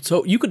sure you could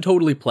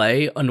totally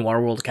play a Noir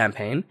World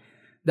campaign.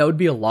 That would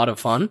be a lot of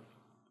fun.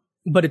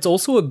 But it's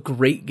also a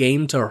great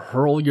game to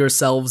hurl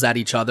yourselves at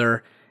each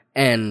other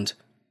and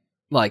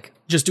like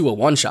just do a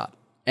one shot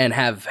and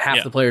have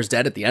half the players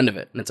dead at the end of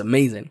it, and it's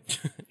amazing.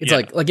 It's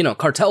like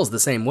Cartel's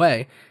the same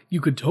way. You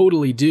could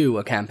totally do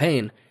a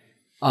campaign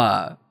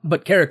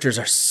But characters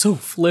are so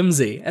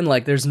flimsy, and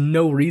like there's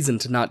no reason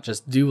to not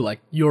just do like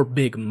your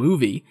big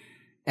movie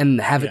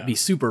and have it be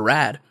super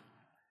rad.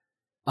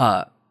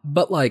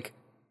 But like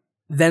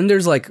then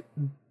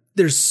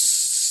there's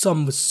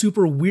some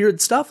super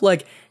weird stuff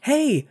like,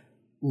 hey,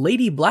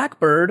 Lady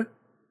Blackbird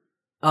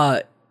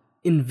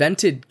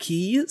invented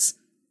keys,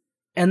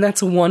 and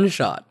that's a one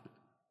shot.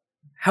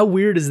 How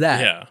weird is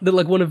that? Yeah. That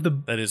like one of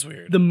that is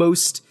weird. The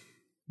most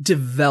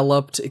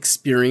developed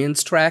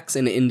experience tracks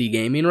in indie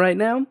gaming right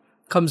now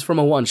comes from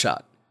a one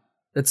shot.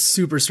 That's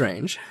super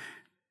strange.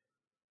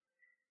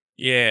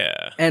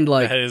 Yeah. And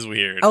like that is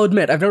weird. I'll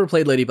admit, I've never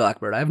played Lady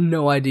Blackbird. I have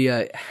no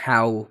idea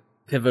how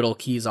pivotal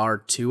keys are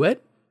to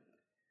it.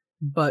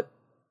 But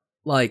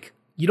like,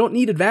 you don't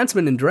need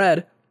advancement in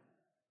Dread.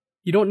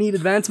 You don't need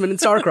advancement in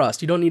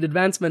Starcrossed. You don't need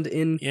advancement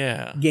in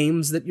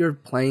games that you're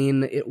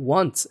playing it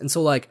once. And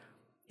so like,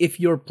 if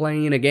you're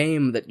playing a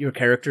game that your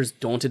characters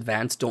don't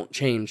advance, don't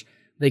change,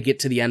 they get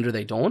to the end or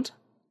they don't,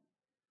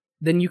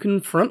 then you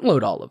can front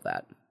load all of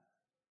that.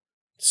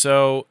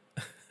 So,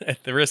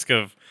 at the risk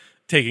of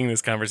taking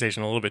this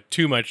conversation a little bit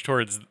too much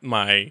towards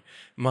my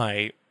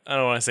I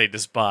don't want to say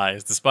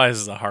despise. Despise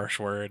is a harsh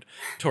word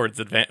towards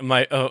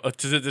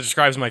that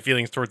describes my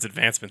feelings towards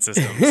advancement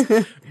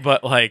systems.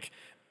 But like,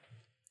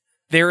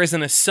 there is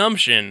an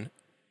assumption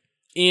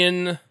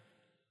in,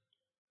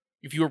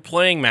 if you were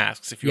playing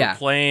Masks, if you were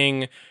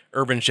playing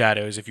Urban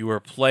Shadows, if you were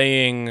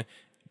playing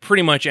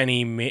pretty much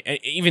any,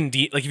 even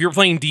like if you were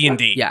playing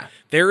D&D,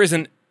 there is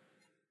an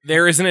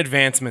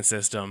advancement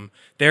system.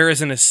 There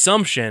is an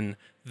assumption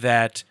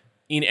that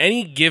in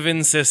any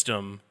given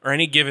system or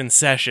any given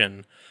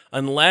session,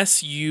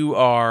 unless you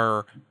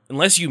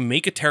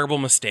make a terrible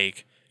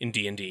mistake in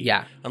D&D,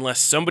 unless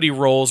somebody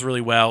rolls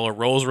really well or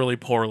rolls really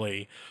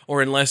poorly,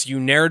 or unless you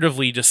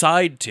narratively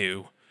decide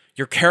to,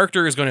 your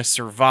character is going to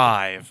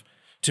survive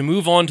to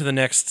move on to the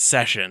next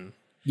session.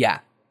 Yeah.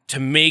 To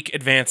make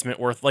advancement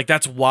worth, like,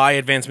 that's why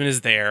advancement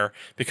is there,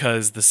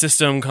 because the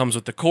system comes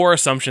with the core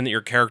assumption that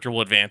your character will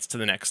advance to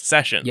the next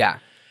session. Yeah.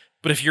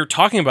 But if you're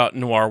talking about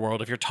Noir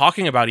World, if you're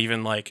talking about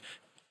even like,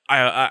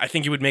 I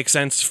think it would make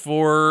sense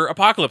for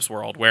Apocalypse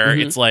World, where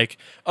it's like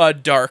a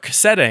dark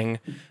setting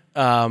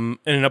in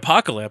an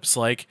apocalypse.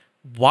 Like,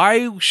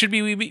 why should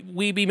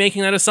we be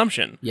making that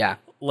assumption? Yeah.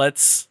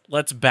 Let's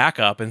back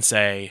up and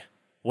say,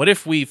 what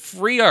if we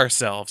free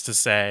ourselves to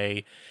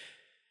say,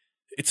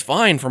 it's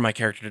fine for my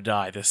character to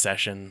die this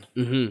session.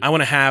 I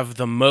want to have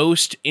the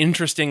most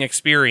interesting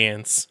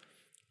experience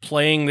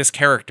playing this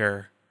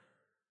character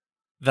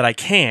that I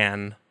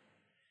can,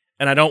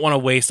 and I don't want to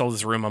waste all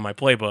this room on my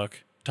playbook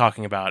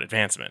talking about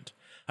advancement.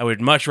 I would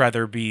much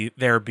rather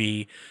there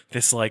be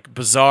this like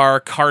bizarre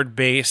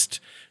card-based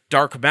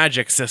dark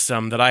magic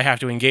system that I have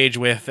to engage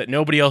with that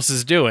nobody else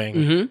is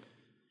doing.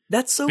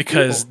 That's so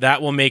because cool.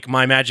 That will make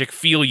my magic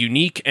feel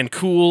unique and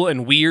cool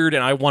and weird,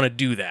 and I want to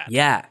do that.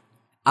 Yeah.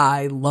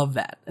 I love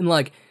that. And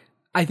like,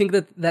 I think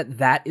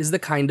that is the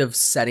kind of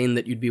setting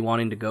that you'd be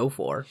wanting to go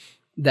for.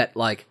 That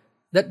like,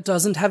 that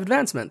doesn't have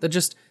advancement. That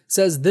just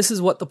says, this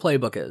is what the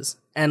playbook is.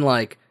 And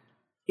like,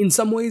 in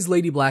some ways,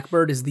 Lady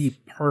Blackbird is the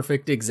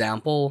perfect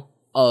example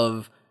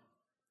of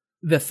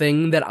the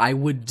thing that I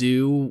would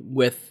do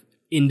with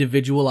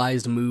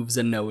individualized moves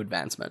and no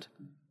advancement.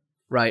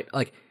 Right?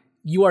 Like,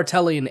 you are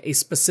telling a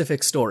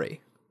specific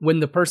story. When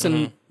the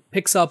person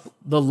picks up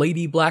the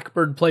Lady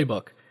Blackbird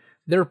playbook,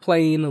 they're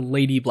playing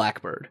Lady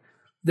Blackbird.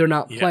 They're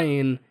not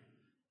playing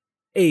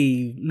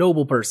a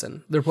noble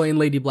person. They're playing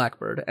Lady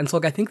Blackbird. And so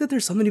like, I think that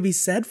there's something to be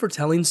said for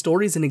telling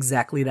stories in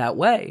exactly that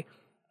way.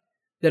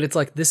 That it's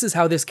like, this is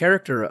how this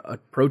character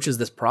approaches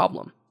this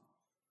problem.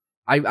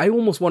 I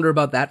almost wonder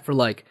about that for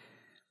like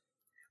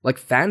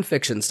fan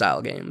fiction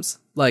style games.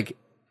 Like,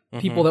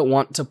 people that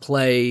want to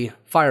play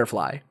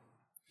Firefly.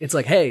 It's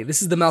like, hey,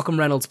 this is the Malcolm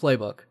Reynolds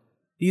playbook.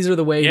 These are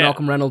the way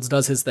Malcolm Reynolds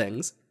does his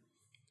things.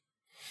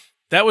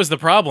 That was the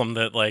problem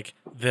that like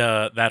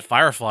that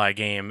Firefly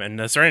game and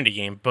the Serenity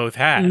game both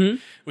had,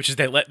 which is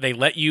they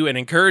let you and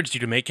encouraged you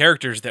to make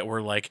characters that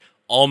were like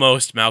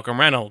almost Malcolm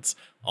Reynolds,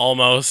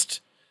 almost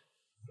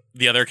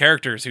the other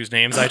characters whose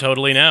names I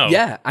totally know.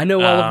 Yeah, I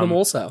know all of them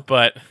also.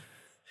 But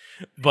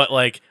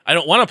like, I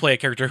don't want to play a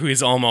character who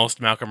is almost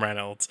Malcolm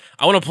Reynolds.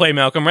 I want to play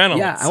Malcolm Reynolds.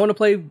 Yeah, I want to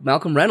play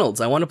Malcolm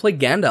Reynolds. I want to play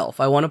Gandalf.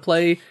 I want to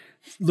play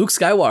Luke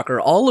Skywalker.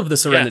 All of the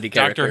Serenity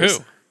characters.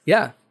 Doctor Who.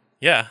 Yeah.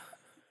 Yeah.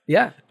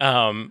 Yeah.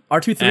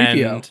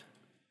 R2-3PO.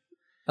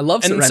 I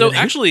love Serenity. And so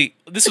actually,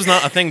 this was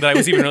not a thing that I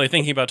was even really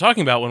thinking about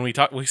talking about when we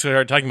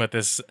started talking about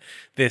this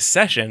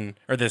session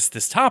or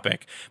this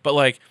topic. But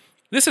like,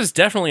 this is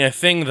definitely a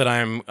thing that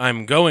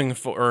I'm going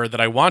for, or that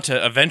I want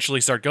to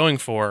eventually start going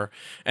for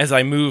as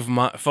I move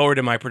forward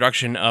in my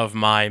production of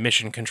my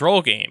mission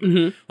control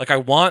game. Like, I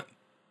want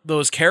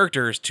those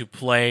characters to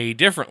play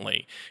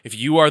differently. If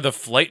you are the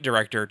flight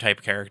director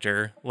type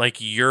character, like,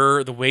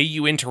 the way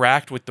you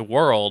interact with the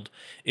world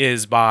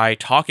is by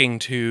talking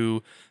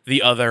to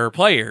the other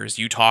players.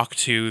 You talk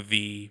to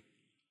the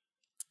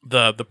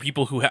the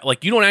people who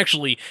like, you don't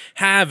actually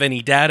have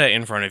any data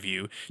in front of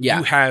you. Yeah.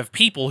 You have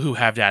people who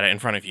have data in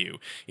front of you.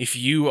 If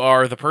you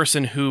are the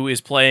person who is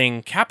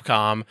playing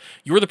Capcom,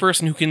 you're the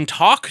person who can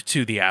talk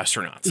to the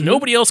astronauts. Mm-hmm.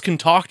 Nobody else can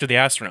talk to the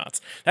astronauts.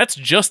 That's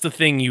just the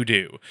thing you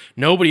do.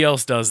 Nobody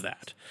else does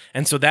that.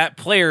 And so that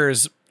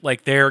players,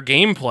 like, their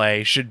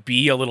gameplay should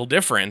be a little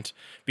different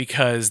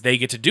because they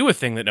get to do a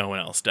thing that no one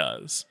else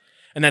does.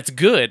 And that's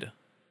good.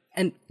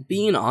 And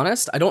being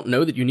honest, I don't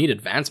know that you need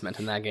advancement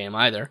in that game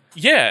either.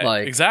 Yeah,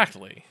 like,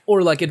 exactly.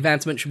 Or like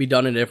advancement should be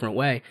done in a different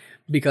way,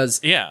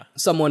 because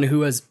someone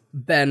who has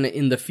been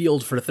in the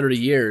field for 30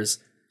 years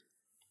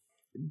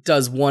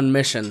does one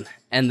mission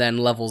and then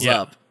levels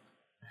up.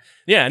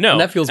 Yeah, no. And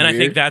that feels weird. I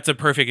think that's a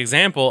perfect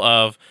example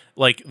of,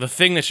 like, the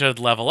thing that should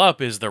level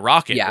up is the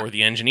rocket or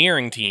the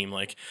engineering team.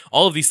 Like,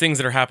 all of these things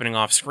that are happening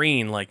off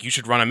screen, like, you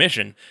should run a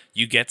mission.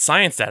 You get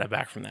science data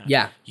back from that.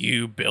 Yeah.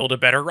 You build a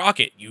better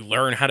rocket. You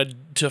learn how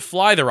to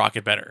fly the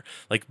rocket better.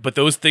 Like, but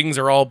those things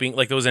are all being,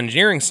 like, those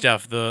engineering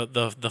stuff,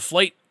 the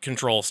flight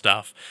control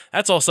stuff,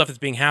 that's all stuff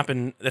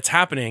that's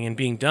happening and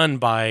being done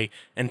by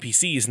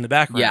NPCs in the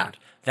background. Yeah.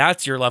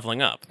 That's your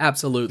leveling up.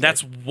 Absolutely.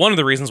 That's one of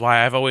the reasons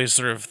why I've always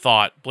sort of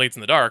thought Blades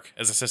in the Dark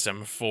as a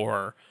system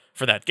for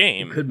that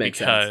game. It could make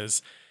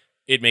sense.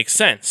 It makes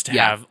sense to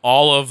have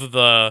all of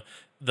the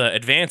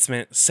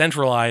advancement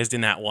centralized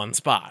in that one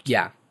spot.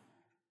 Yeah.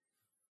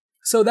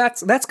 So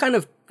that's one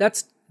of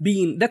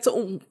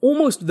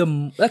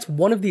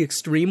the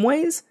extreme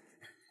ways.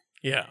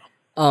 Yeah.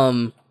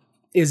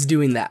 Is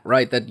doing that,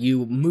 right? That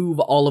you move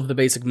all of the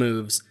basic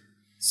moves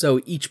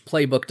so each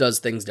playbook does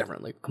things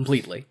differently,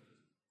 completely.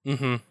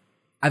 Mm-hmm.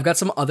 I've got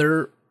some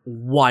other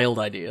wild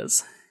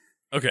ideas.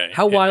 Okay.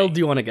 How wild do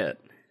you want to get?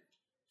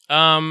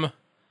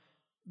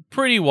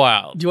 Pretty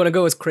wild. Do you want to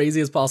go as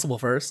crazy as possible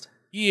first?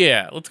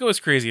 Yeah, let's go as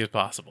crazy as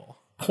possible.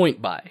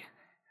 Point by.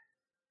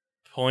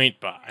 What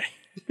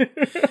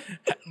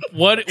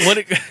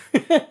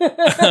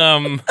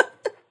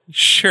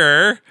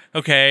sure.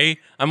 Okay.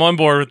 I'm on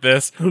board with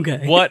this.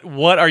 Okay.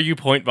 What are you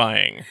point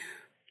buying?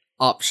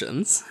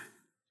 Options.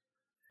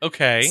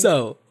 Okay.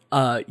 So,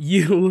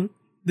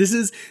 This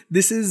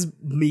is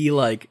me,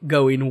 like,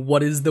 going,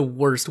 what is the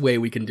worst way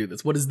we can do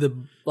this? What is the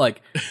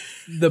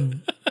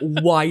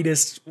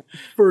widest,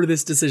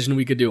 furthest decision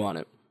we could do on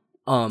it?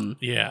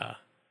 Yeah.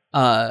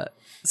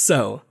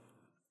 So.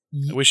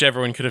 I wish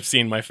everyone could have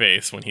seen my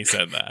face when he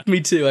said that. Me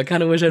too. I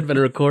kind of wish I'd been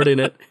recording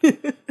it.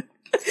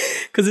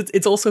 Because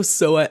it's also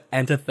so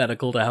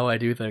antithetical to how I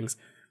do things.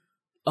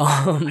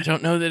 I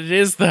don't know that it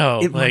is,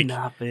 though. It might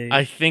not be.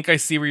 I think I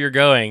see where you're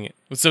going.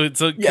 So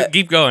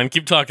keep going.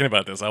 Keep talking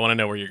about this. I want to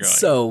know where you're going.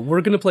 So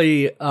we're going to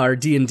play our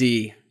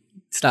D&D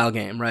style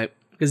game, right?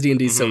 Because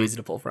D&D is so easy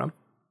to pull from.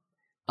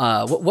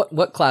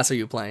 What class are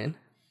you playing?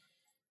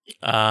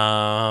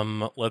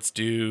 Let's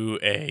do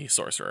a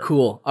sorcerer.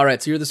 Cool. All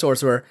right, so you're the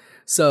sorcerer.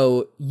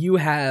 So you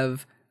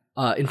have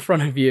in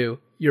front of you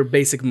your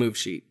basic move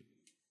sheet.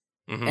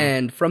 Mm-hmm.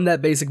 And from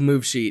that basic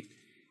move sheet,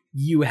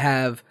 you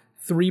have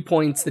 3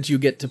 points that you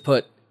get to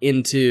put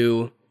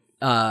into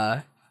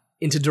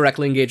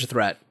directly engage a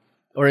threat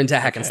or into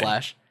hack and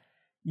slash.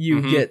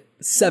 You get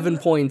 7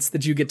 points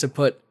that you get to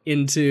put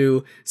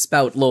into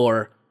spout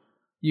lore.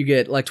 You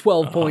get like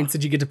 12 points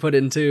that you get to put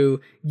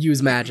into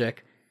use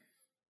magic.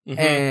 Mm-hmm.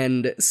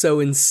 And so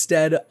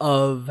instead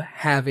of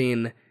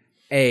having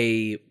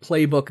a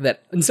playbook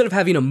instead of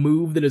having a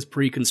move that is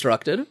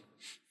pre-constructed,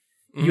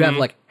 you have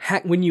like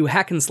when you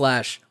hack and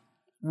slash,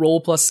 roll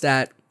plus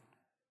stat,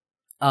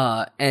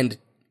 and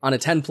on a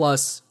 10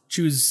 plus,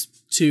 choose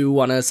 2,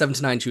 on a 7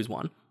 to 9, choose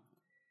 1.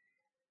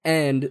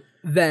 And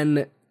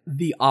then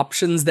the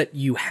options that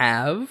you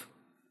have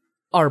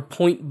are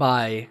point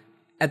by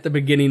at the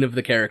beginning of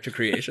the character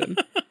creation.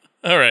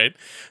 All right.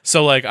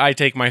 So, like, I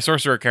take my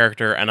sorcerer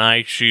character and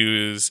I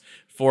choose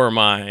for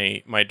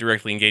my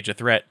directly engage a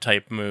threat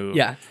type move.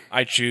 Yeah.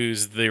 I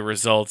choose the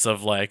results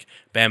of, like,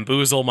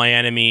 bamboozle my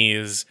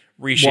enemies,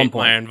 reshape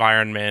my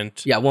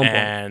environment. Yeah, 1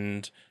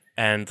 point.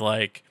 And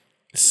like,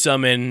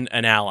 summon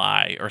an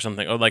ally or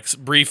something, or like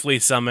briefly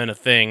summon a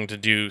thing to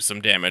do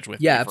some damage with.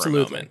 Yeah, me for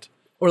absolutely. A moment.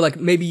 Or like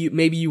maybe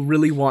you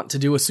really want to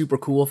do a super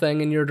cool thing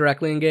in your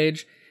directly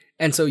engage,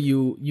 and so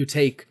you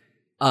take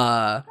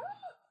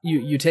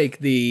you take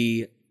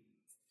the,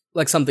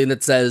 like, something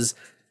that says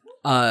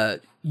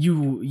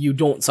you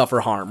don't suffer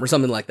harm or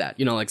something like that.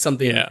 You know, like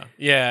something.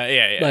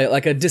 Yeah.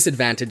 Like a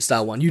disadvantage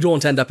style one. You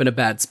don't end up in a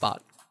bad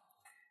spot.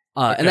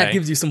 And that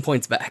gives you some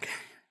points back.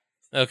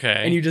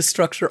 Okay. And you just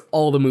structure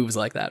all the moves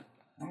like that.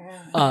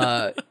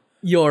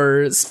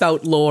 Your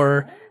spout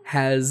lore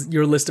has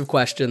your list of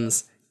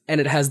questions, and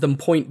it has them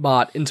point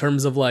bot in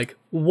terms of, like,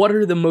 what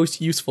are the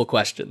most useful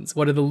questions?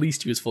 What are the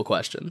least useful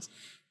questions?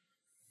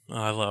 Oh,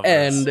 I love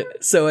this. And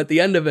so at the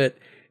end of it,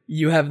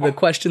 you have the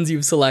questions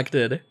you've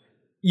selected,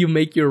 you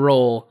make your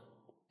roll,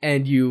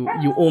 and you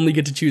only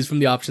get to choose from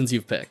the options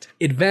you've picked.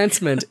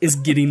 Advancement is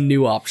getting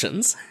new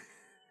options.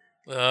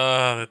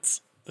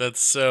 That's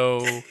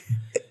so...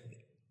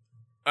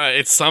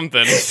 it's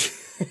something.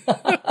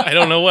 I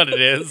don't know what it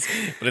is,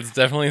 but it's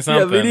definitely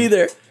something. Yeah, me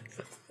neither.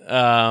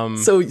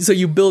 So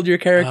you build your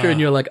character and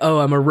you're like, oh,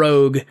 I'm a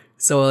rogue.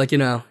 So like,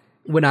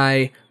 when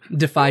I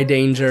defy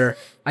danger,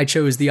 I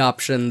chose the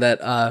option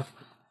that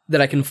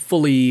I can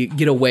fully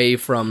get away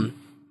from,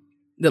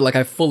 that like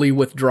I fully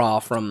withdraw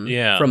from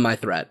my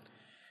threat.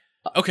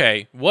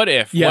 Okay, what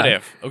if?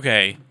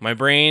 Okay, my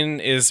brain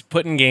is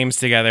putting games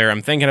together.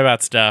 I'm thinking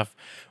about stuff.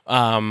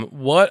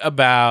 What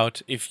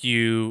about if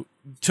you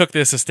took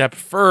this a step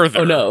further?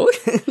 Oh no.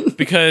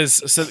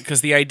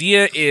 because the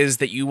idea is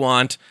that you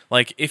want,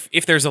 like,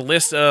 if there's a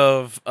list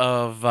of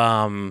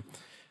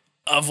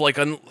like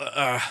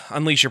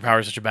unleash your power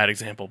is such a bad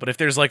example, but if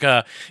there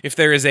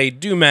is a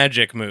do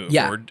magic move,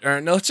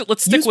 or no,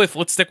 let's stick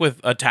with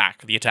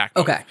attack, the attack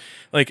move. Okay.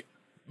 Like,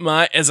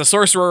 as a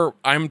sorcerer,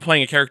 I'm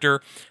playing a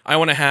character. I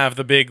want to have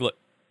the big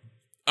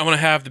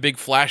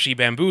flashy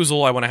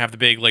bamboozle. I want to have the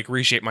big, like,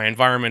 reshape my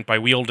environment by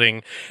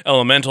wielding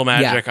elemental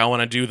magic. I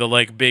want to do the,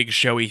 like, big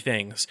showy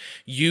things.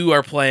 You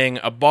are playing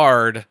a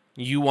bard.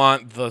 You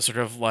want the sort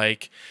of,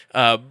 like,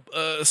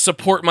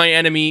 support my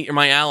enemy or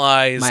my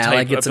allies. My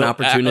ally gets an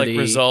opportunity.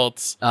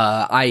 Results.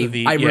 I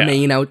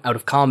remain out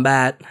of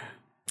combat.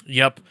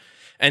 Yep.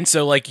 And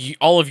so, like,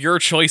 all of your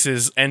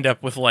choices end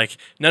up with, like,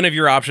 none of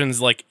your options,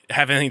 like,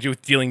 have anything to do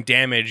with dealing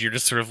damage. You're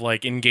just sort of,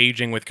 like,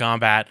 engaging with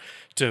combat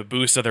to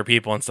boost other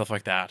people and stuff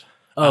like that.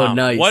 Oh,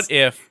 nice.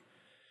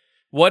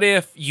 What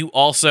if you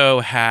also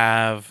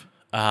have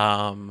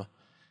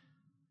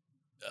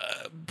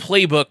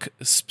playbook?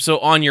 So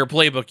on your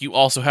playbook, you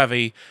also have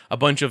a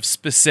bunch of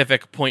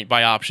specific point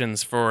buy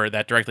options for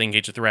that directly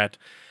engage a threat.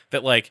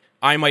 That, like,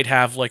 I might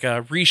have, like,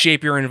 a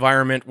reshape your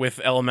environment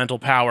with elemental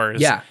powers.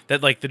 Yeah.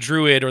 That, like, the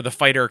druid or the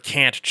fighter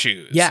can't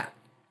choose. Yeah.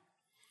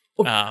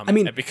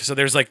 Because so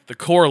there's, like, the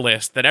core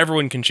list that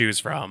everyone can choose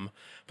from,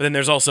 but then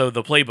there's also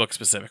the playbook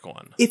specific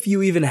one. If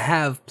you even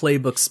have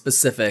playbook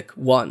specific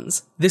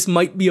ones, this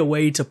might be a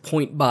way to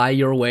point buy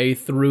your way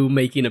through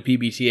making a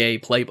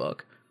PBTA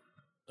playbook.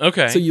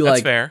 Okay, so you, that's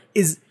like, fair.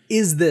 Is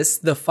this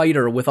the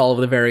fighter with all of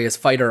the various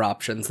fighter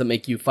options that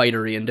make you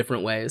fightery in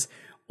different ways?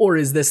 Or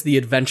is this the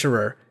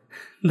adventurer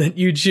that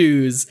you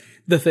choose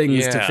the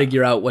things to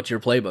figure out what your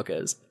playbook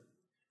is?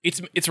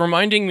 It's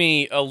reminding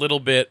me a little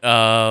bit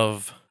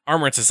of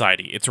Armored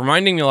Society. It's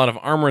reminding me a lot of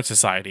Armored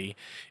Society,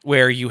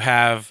 where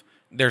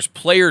there's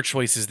player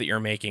choices that you're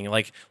making.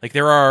 Like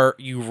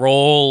you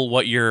roll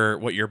what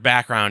your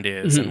background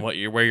is and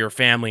where your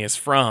family is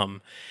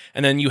from.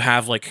 And then you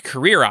have, like,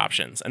 career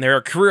options. And there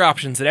are career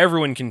options that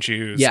everyone can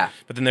choose. Yeah.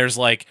 But then there's,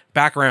 like,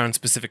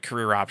 background-specific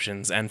career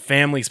options and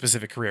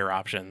family-specific career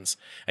options.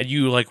 And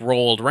you, like,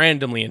 rolled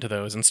randomly into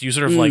those. And so you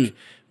sort of, like,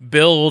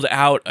 build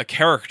out a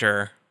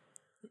character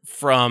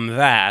from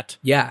that.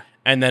 Yeah.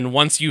 And then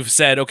once you've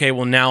said, okay,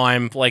 well, now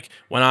I'm, like,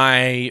 when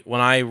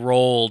I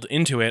rolled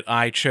into it,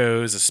 I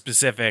chose a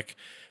specific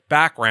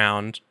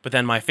background, but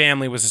then my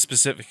family was a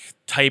specific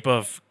type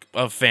of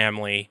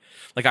family.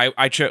 Like,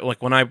 I chose,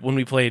 like, when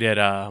we played at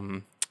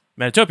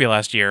Metatopia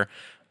last year,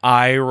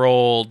 I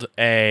rolled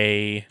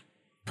a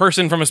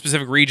person from a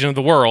specific region of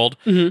the world,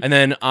 and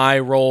then I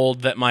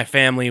rolled that my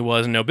family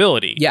was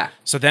nobility. Yeah.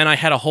 So then I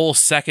had a whole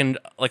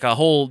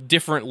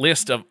different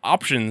list of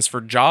options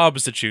for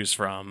jobs to choose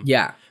from.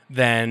 Yeah.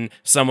 Than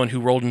someone who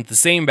rolled into the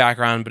same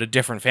background but a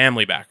different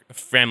family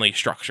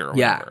structure or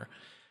whatever.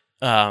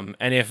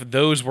 And if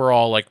those were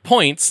all, like,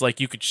 points,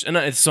 like, you could,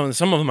 and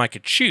some of them I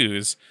could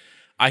choose.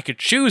 I could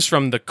choose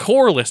from the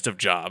core list of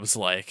jobs,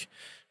 like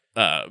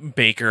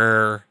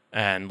baker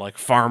and, like,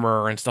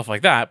 farmer and stuff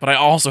like that. But I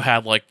also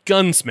had, like,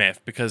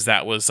 gunsmith, because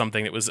that was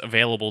something that was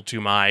available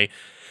to my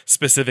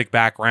specific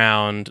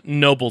background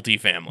nobility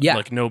family,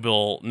 like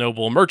noble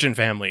merchant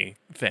family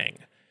thing.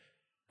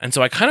 And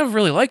so I kind of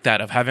really like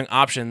that, of having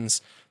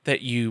options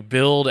that you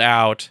build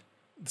out.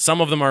 Some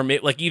of them are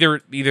like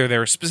either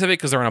they're specific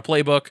because they're in a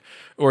playbook,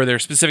 or they're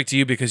specific to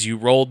you because you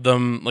rolled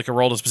them, like,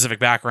 rolled a specific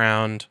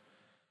background.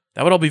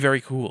 That would all be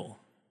very cool.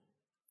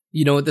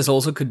 You know what this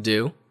also could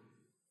do?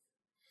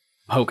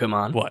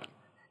 Pokemon. What?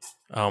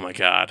 Oh my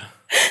god.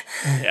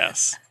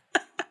 Yes.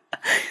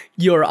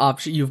 Your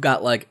option, you've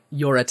got, like,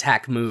 your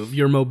attack move,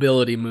 your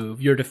mobility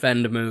move, your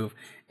defend move,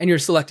 and you're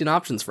selecting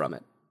options from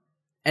it.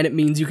 And it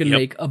means you can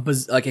make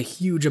a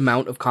huge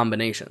amount of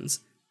combinations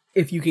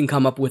if you can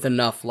come up with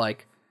enough,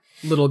 like,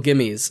 little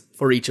gimmies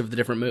for each of the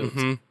different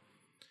moves.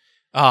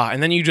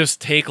 And then you just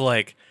take,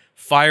 like,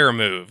 fire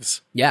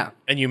moves. Yeah.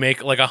 And you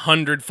make, like,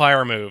 100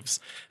 fire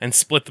moves and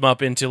split them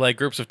up into, like,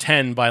 groups of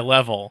 10 by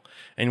level.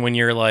 And when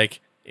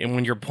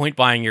you're point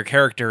buying your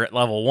character at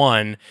level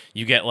 1,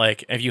 you get,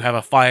 like, if you have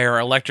a fire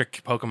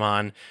electric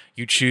Pokemon,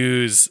 you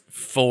choose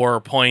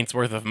 4 points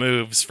worth of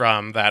moves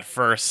from that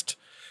first,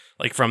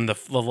 like, from the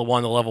level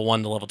 1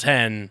 to level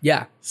 10.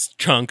 Yeah.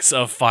 Chunks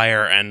of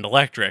fire and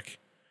electric.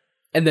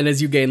 And then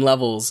as you gain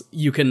levels,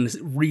 you can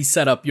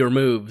reset up your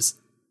moves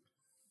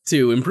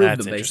to improve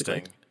them,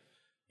 basically.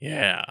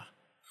 Yeah.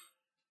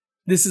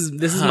 This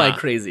is my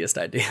craziest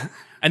idea.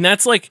 And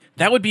that's, like,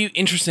 that would be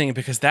interesting,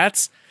 because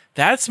that's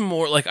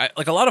more like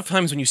a lot of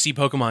times when you see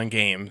Pokemon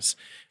games,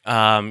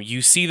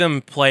 you see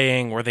them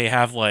playing where they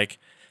have, like,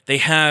 they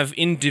have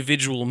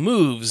individual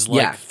moves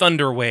like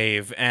Thunder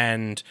Wave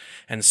and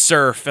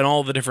Surf and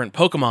all the different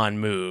Pokemon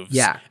moves.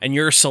 Yeah. And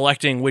you're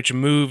selecting which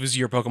moves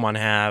your Pokemon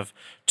have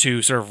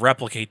to sort of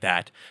replicate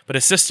that. But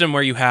a system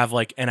where you have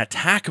like an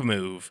attack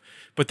move,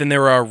 but then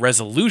there are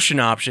resolution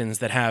options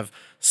that have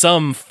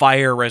some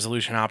fire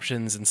resolution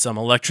options and some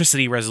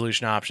electricity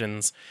resolution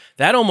options,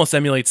 that almost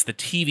emulates the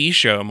TV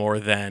show more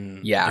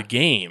than the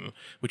game,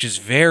 which is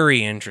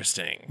very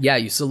interesting. Yeah,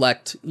 you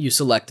select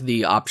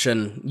the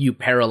option, you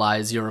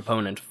paralyze your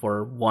opponent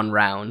for 1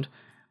 round,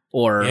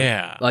 or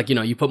like, you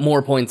know, you put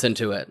more points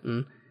into it,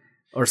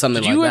 or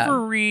something like that. Did you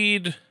ever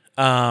read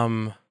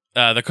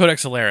the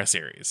Codex Alera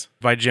series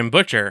by Jim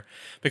Butcher?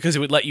 Because it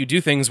would let you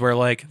do things where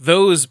like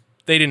those,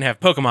 they didn't have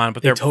Pokemon,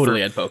 but they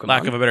totally had Pokemon.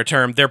 Lack of a better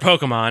term, they're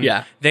Pokemon.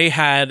 Yeah. They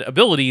had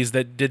abilities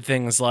that did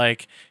things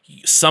like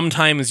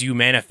sometimes you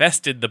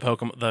manifested the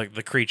Pokemon,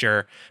 the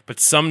creature, but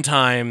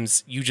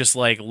sometimes you just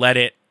like let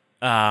it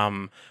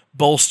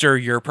bolster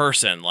your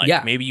person.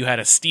 Like maybe you had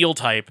a steel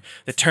type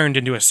that turned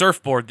into a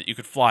surfboard that you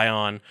could fly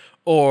on,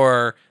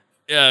 or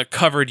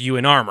covered you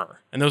in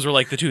armor. And those were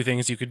like the 2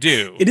 things you could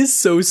do. It is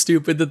so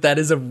stupid that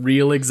is a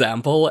real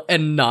example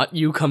and not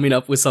you coming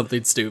up with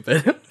something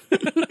stupid.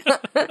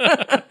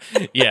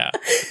 Yeah.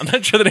 I'm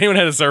not sure that anyone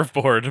had a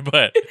surfboard,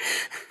 but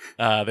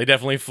they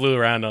definitely flew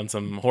around on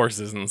some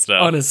horses and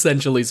stuff. On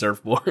essentially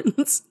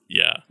surfboards.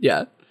 Yeah.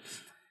 Yeah.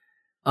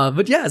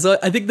 But yeah, so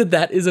I think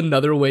that is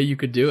another way you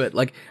could do it.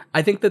 Like,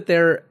 I think that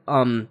there've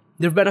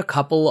been a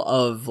couple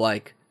of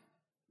like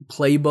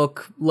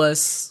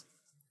playbook-less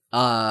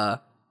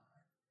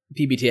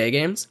PBTA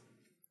games,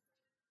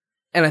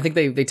 and I think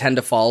they tend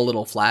to fall a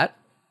little flat.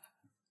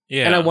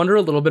 Yeah. And I wonder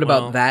a little bit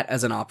about that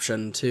as an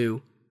option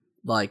too.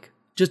 Like,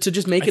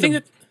 just make it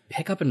a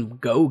pick up and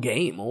go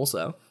game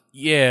also.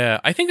 Yeah,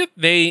 I think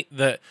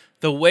that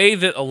the way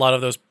that a lot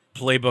of those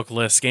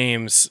playbook-less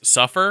games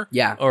suffer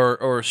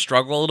or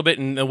struggle a little bit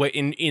in the way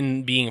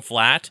in being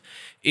flat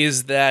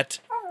is that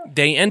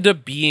they end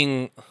up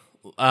being,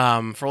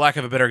 for lack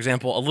of a better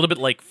example, a little bit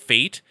like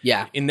Fate.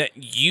 Yeah. In that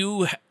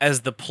you,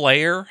 as the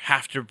player,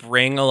 have to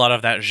bring a lot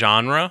of that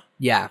genre.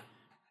 Yeah.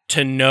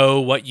 To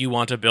know what you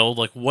want to build.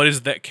 Like, what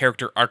is that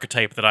character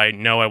archetype that I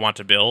know I want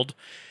to build?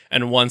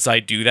 And once I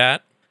do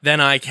that,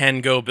 then I can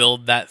go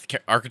build that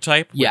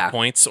archetype with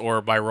points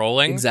or by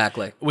rolling.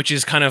 Exactly. Which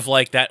is kind of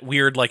like that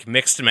weird, like,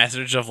 mixed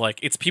message of, like,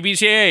 it's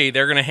PBTA,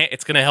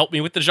 it's gonna help me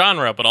with the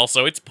genre, but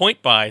also it's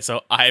point buy,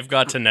 so I've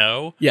got to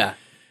know. Yeah.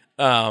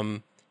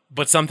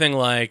 But something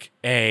like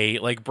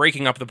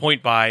breaking up the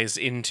point buys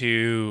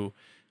into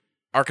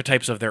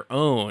archetypes of their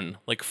own,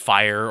 like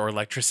fire or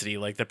electricity,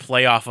 like the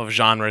play off of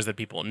genres that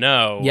people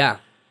know,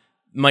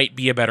 might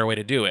be a better way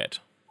to do it.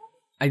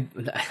 I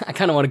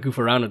kind of want to goof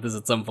around with this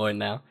at some point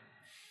now.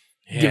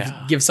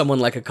 Yeah. Give someone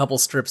like a couple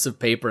strips of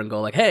paper and go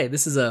like, hey,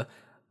 this is a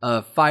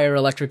fire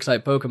electric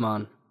type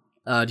Pokemon.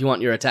 Do you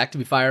want your attack to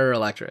be fire or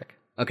electric?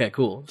 Okay,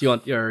 cool. Do you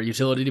want your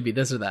utility to be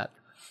this or that?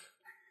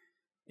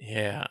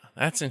 Yeah,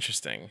 that's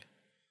interesting.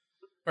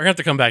 We're gonna have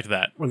to come back to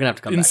that. We're gonna have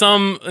to come in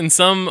back in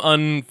some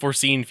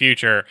unforeseen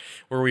future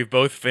where we've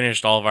both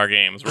finished all of our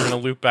games. We're gonna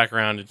loop back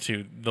around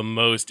into the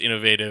most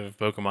innovative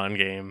Pokemon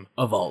game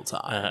of all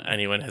time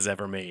anyone has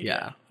ever made.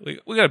 Yeah,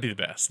 we gotta be the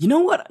best. You know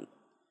what?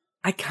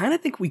 I kind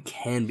of think we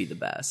can be the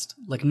best.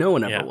 Like no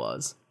one ever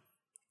was.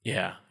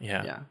 Yeah.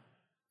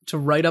 To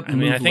write up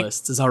move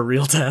lists is our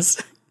real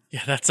test.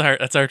 Yeah, that's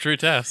our true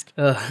test.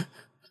 I'll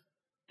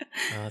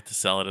have to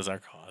sell it as our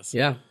cause.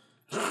 Yeah.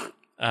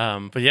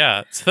 But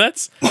yeah, so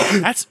that's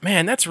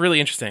really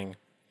interesting.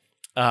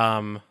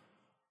 Now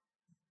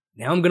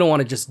I'm gonna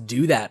want to just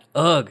do that.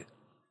 Ugh.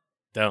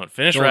 Don't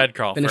finish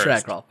Radcrawl. Finish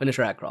first. Radcrawl. Finish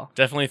Radcrawl.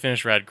 Definitely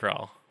finish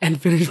Radcrawl.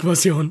 And finish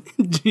Potion.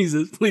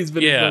 Jesus, please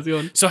finish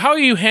Potion. So how are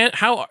you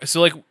how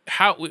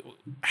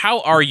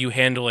are you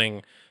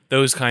handling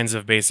those kinds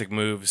of basic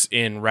moves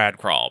in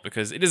Radcrawl?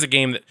 Because it is a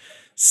game that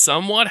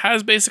somewhat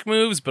has basic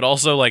moves, but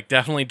also like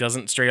definitely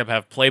doesn't straight up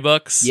have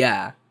playbooks.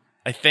 Yeah.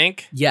 I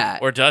think. Yeah.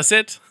 Or does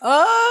it?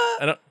 I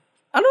don't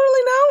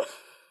really know.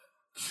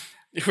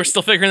 We're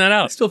still figuring that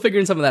out. Still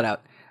figuring some of that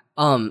out.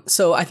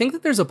 So I think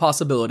that there's a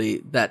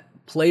possibility that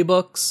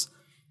playbooks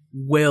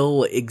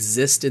will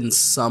exist in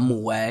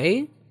some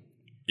way.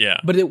 Yeah.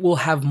 But it will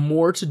have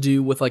more to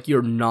do with like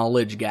your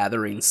knowledge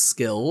gathering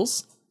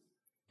skills.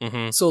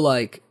 Mm-hmm. So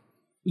like,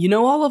 you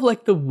know, all of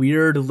like the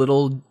weird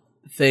little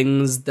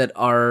things that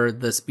are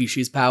the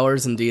species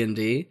powers in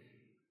D&D?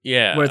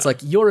 Yeah. Where it's like,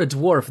 you're a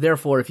dwarf,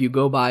 therefore if you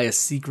go by a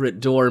secret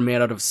door made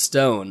out of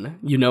stone,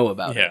 you know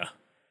about it.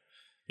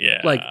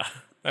 Yeah. Like,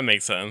 that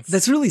makes sense.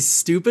 That's really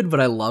stupid, but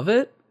I love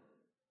it.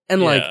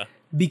 And like,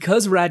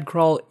 because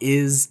Radcrawl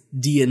is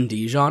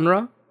D&D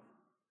genre,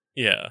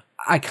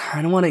 I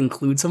kind of want to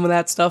include some of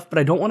that stuff, but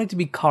I don't want it to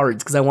be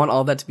cards, because I want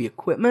all that to be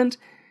equipment.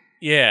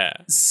 Yeah.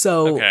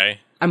 So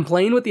I'm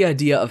playing with the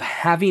idea of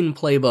having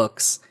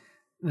playbooks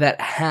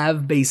that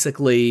have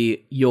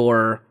basically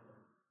your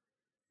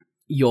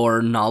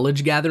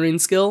knowledge gathering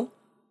skill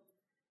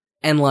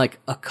and like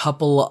a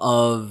couple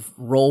of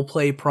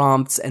roleplay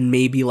prompts and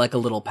maybe like a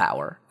little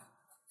power.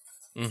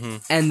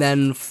 And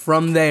then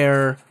from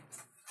there,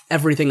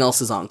 everything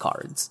else is on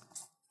cards.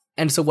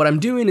 And so what I'm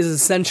doing is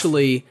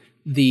essentially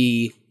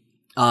the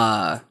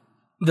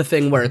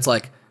thing where it's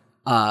like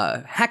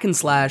hack and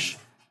slash,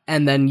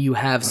 and then you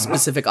have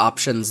specific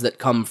options that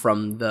come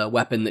from the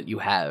weapon that you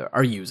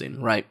are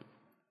using, right?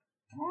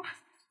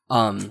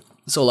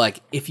 So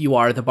like if you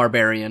are the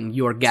barbarian,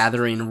 you're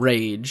gathering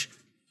rage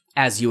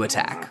as you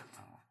attack.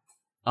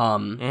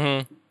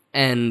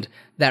 And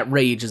that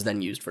rage is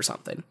then used for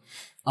something.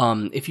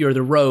 If you're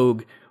the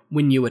rogue,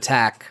 when you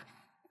attack,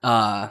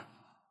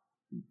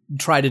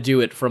 try to do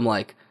it from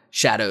like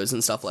shadows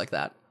and stuff like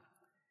that.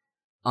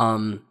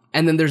 And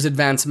then there's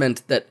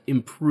advancement that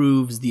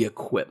improves the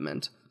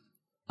equipment.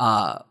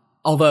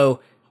 Although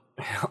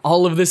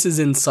all of this is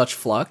in such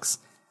flux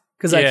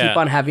because I keep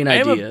on having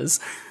ideas.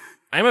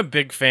 I'm a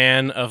big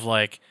fan of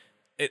like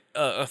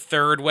a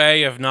third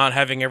way of not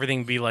having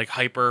everything be like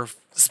hyper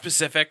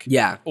specific.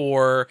 Yeah.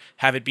 Or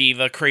have it be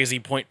the crazy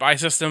point buy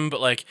system.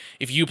 But like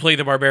if you play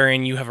the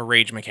barbarian, you have a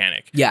rage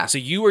mechanic. Yeah. So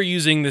you are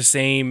using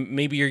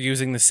maybe you're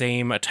using the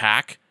same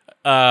attack,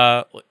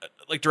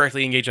 like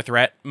directly engage a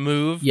threat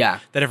move that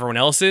everyone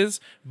else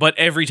is. But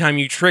every time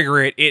you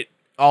trigger it, it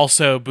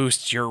also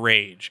boosts your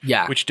rage,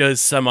 which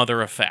does some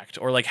other effect,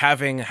 or like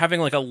having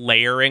like a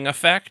layering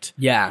effect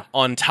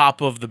on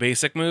top of the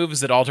basic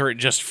moves that alter it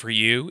just for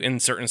you in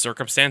certain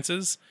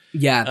circumstances.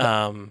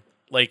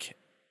 Like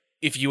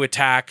if you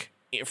attack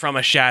from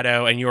a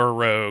shadow and you're a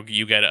rogue,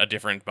 you get a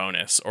different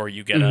bonus, or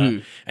you get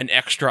an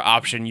extra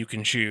option you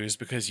can choose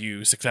because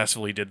you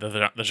successfully did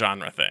the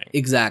genre thing.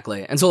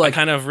 Exactly. And so like I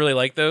kind of really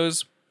like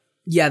those.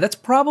 Yeah, that's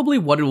probably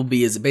what it will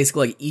be, is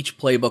basically like each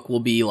playbook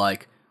will be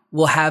like,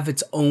 will have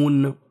its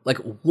own, like,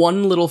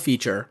 one little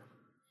feature,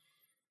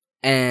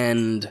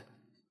 and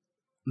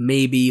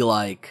maybe,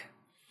 like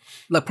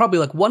probably,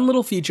 like, one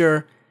little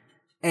feature,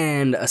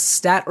 and a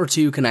stat or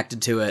two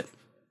connected to it,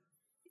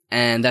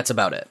 and that's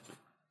about it.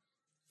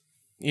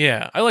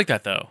 Yeah, I like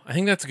that, though. I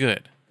think that's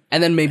good.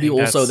 And then maybe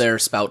also their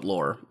spout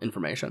lore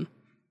information.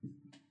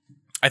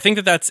 I think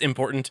that that's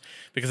important,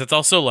 because it's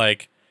also,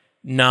 like,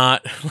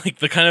 not like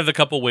the kind of the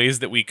couple ways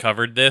that we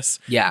covered this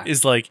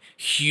is like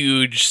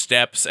huge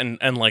steps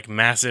and like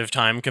massive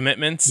time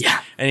commitments.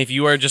 And if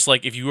you are just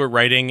like, if you were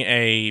writing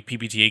a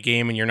PBTA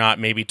game and you're not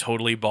maybe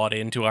totally bought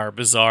into our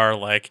bizarre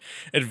like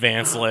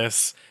advanced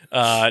list,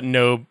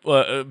 no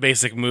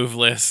basic move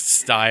list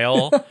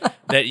style,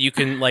 that you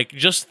can like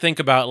just think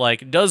about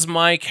like, does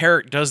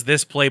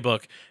this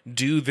playbook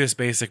do this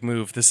basic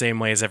move the same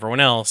way as everyone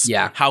else?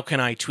 How can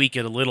I tweak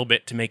it a little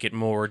bit to make it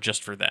more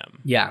just for them?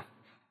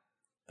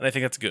 And I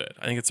think that's good.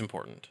 I think it's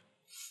important.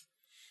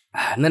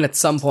 And then at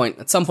some point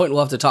we'll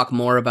have to talk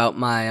more about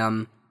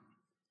my,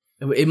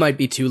 it might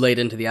be too late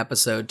into the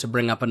episode to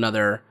bring up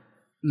another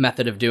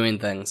method of doing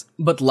things.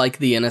 But like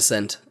the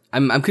Innocent,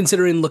 I'm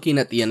considering looking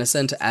at the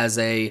Innocent as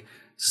a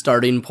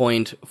starting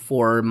point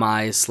for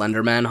my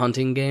Slenderman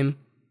hunting game.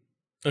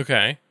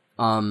 Okay.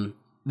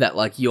 That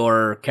like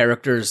your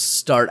characters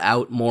start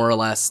out more or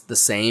less the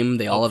same.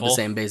 They all have the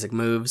same basic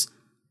moves.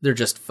 They're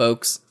just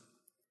folks.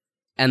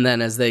 And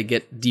then as they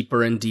get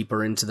deeper and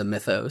deeper into the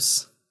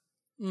mythos,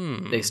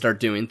 they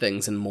start doing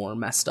things in more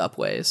messed up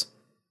ways.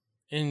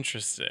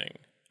 Interesting.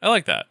 I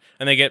like that.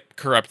 And they get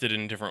corrupted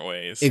in different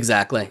ways.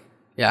 Exactly.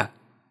 Yeah.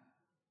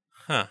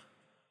 Huh.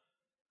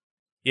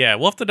 Yeah,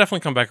 we'll have to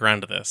definitely come back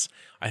around to this.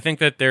 I think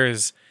that I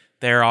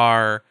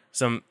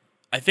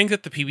think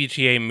that the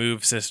PBTA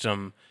move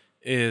system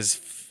is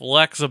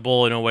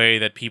flexible in a way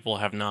that people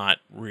have not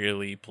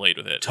really played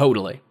with it.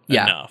 Totally.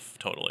 Enough.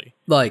 Totally.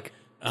 Like,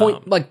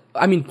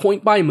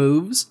 point by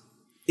moves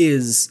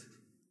is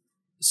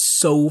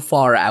so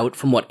far out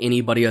from what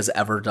anybody has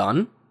ever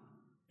done.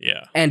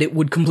 Yeah. And it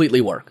would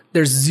completely work.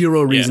 There's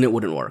zero reason it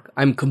wouldn't work.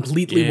 I'm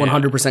completely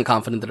 100%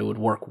 confident that it would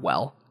work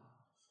well.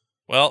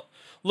 Well,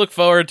 look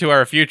forward to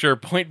our future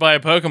point by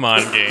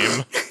Pokemon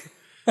game.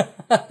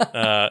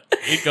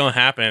 It's gonna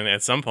happen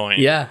at some point.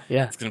 Yeah.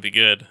 It's gonna be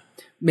good.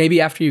 Maybe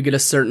after you get a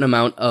certain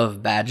amount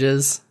of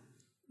badges.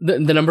 The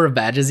number of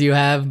badges you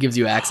have gives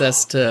you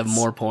access to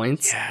more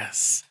points.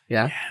 Yes.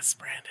 Yeah? Yes,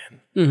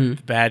 Brandon.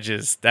 The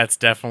badges. That's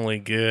definitely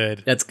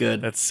good. That's good.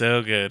 That's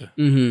so good.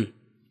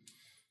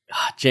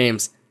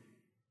 James.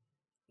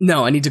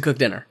 No, I need to cook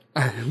dinner.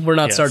 We're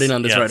not starting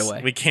on this right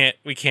away. We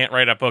can't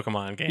write a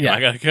Pokemon game. Yeah.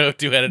 I gotta go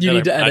do another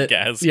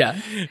podcast.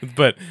 Yeah.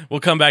 But we'll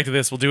come back to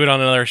this. We'll do it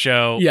on another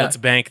show. Yeah. Let's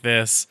bank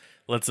this.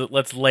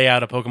 Let's lay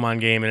out a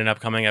Pokemon game in an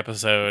upcoming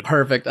episode.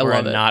 Perfect. I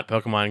love it. Not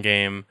Pokemon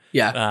game.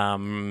 Yeah.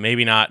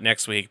 Maybe not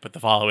next week, but the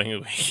following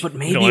week. But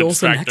maybe we don't want to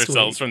also distract next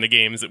ourselves week. from the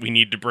games that we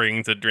need to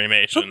bring to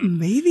Dreamation.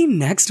 Maybe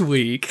next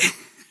week.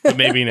 But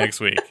maybe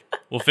next week.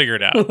 We'll figure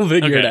it out. We'll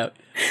figure it out.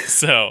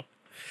 So,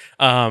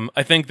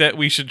 I think that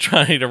we should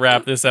try to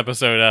wrap this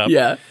episode up.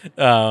 Yeah.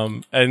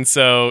 And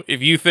so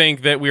if you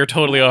think that we're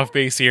totally off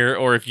base here,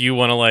 or if you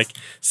want to like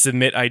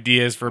submit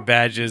ideas for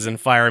badges and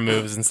fire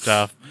moves and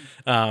stuff,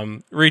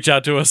 reach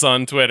out to us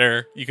on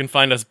Twitter. You can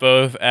find us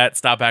both at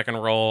Stop Back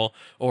and Roll,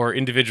 or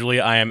individually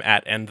I am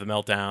at End the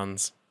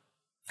Meltdowns.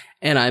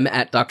 And I'm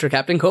at Dr.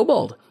 Captain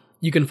Kobold.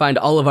 You can find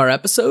all of our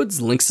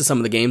episodes, links to some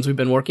of the games we've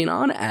been working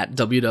on at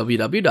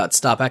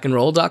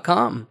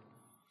www.stopbackandroll.com.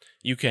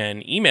 You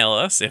can email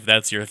us if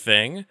that's your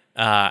thing,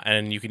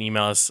 and you can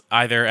email us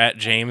either at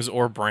James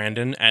or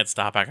Brandon at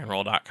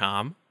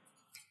stopbackandroll.com.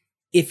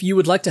 If you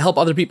would like to help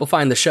other people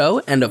find the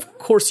show, and of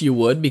course you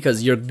would,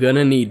 because you're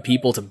gonna need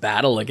people to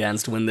battle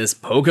against when this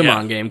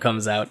Pokemon game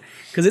comes out,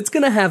 because it's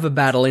gonna have a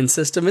battling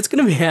system, it's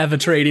gonna have a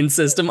trading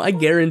system, I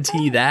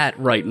guarantee that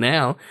right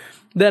now,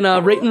 then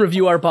rate and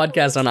review our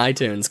podcast on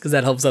iTunes, because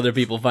that helps other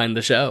people find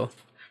the show.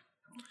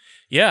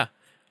 Yeah.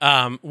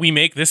 We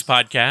make this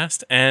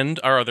podcast and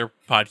our other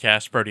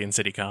podcast, Protean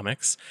City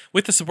Comics,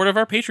 with the support of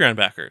our Patreon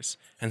backers.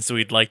 And so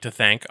we'd like to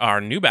thank our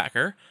new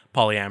backer,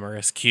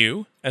 Polyamorous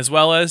Q, as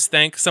well as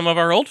thank some of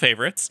our old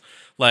favorites,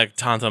 like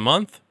Tanta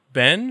Month,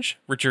 Benj,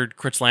 Richard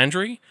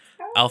Kritzlandry,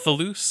 Alpha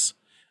Loose,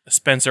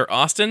 Spencer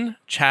Austin,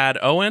 Chad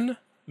Owen,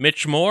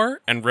 Mitch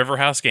Moore, and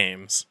Riverhouse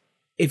Games.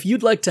 If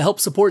you'd like to help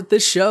support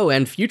this show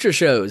and future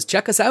shows,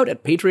 check us out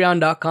at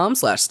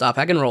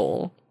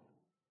patreon.com/stophackandroll.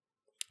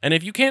 And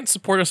if you can't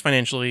support us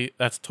financially,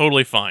 that's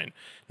totally fine.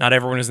 Not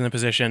everyone is in the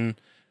position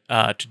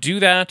to do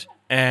that,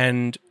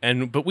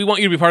 but we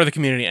want you to be part of the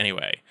community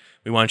anyway.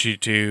 We want you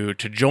to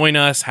join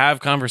us, have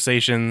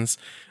conversations,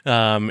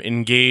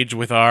 engage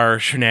with our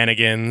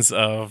shenanigans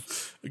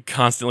of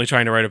constantly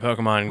trying to write a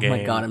Pokemon game. Oh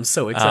my god, I'm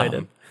so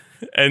excited.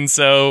 And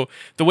so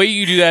the way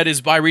you do that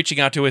is by reaching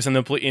out to us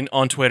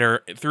on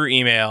Twitter, through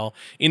email,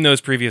 in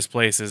those previous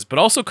places. But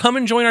also come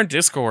and join our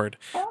Discord.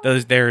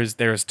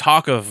 There's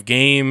talk of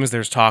games,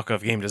 there's talk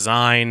of game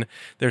design,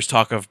 there's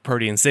talk of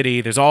Protean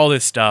City, there's all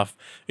this stuff.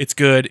 It's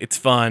good, it's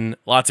fun,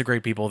 lots of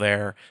great people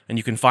there. And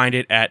you can find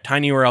it at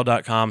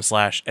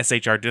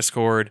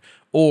tinyurl.com/shrdiscord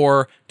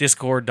or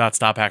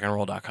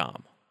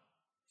discord.stophackandroll.com.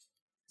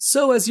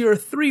 So as you're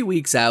 3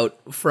 weeks out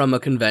from a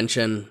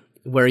convention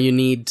where you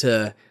need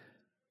to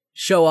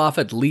show off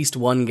at least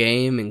one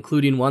game,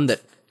 including one that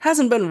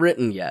hasn't been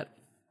written yet,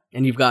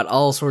 and you've got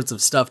all sorts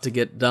of stuff to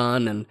get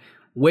done and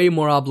way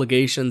more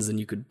obligations than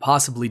you could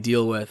possibly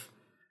deal with,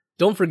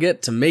 don't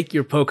forget to make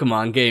your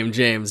Pokemon game,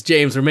 James.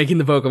 James, we're making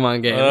the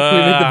Pokemon game. Can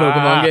we make the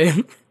Pokemon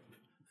game?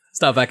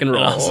 Stop back and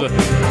roll. Awesome.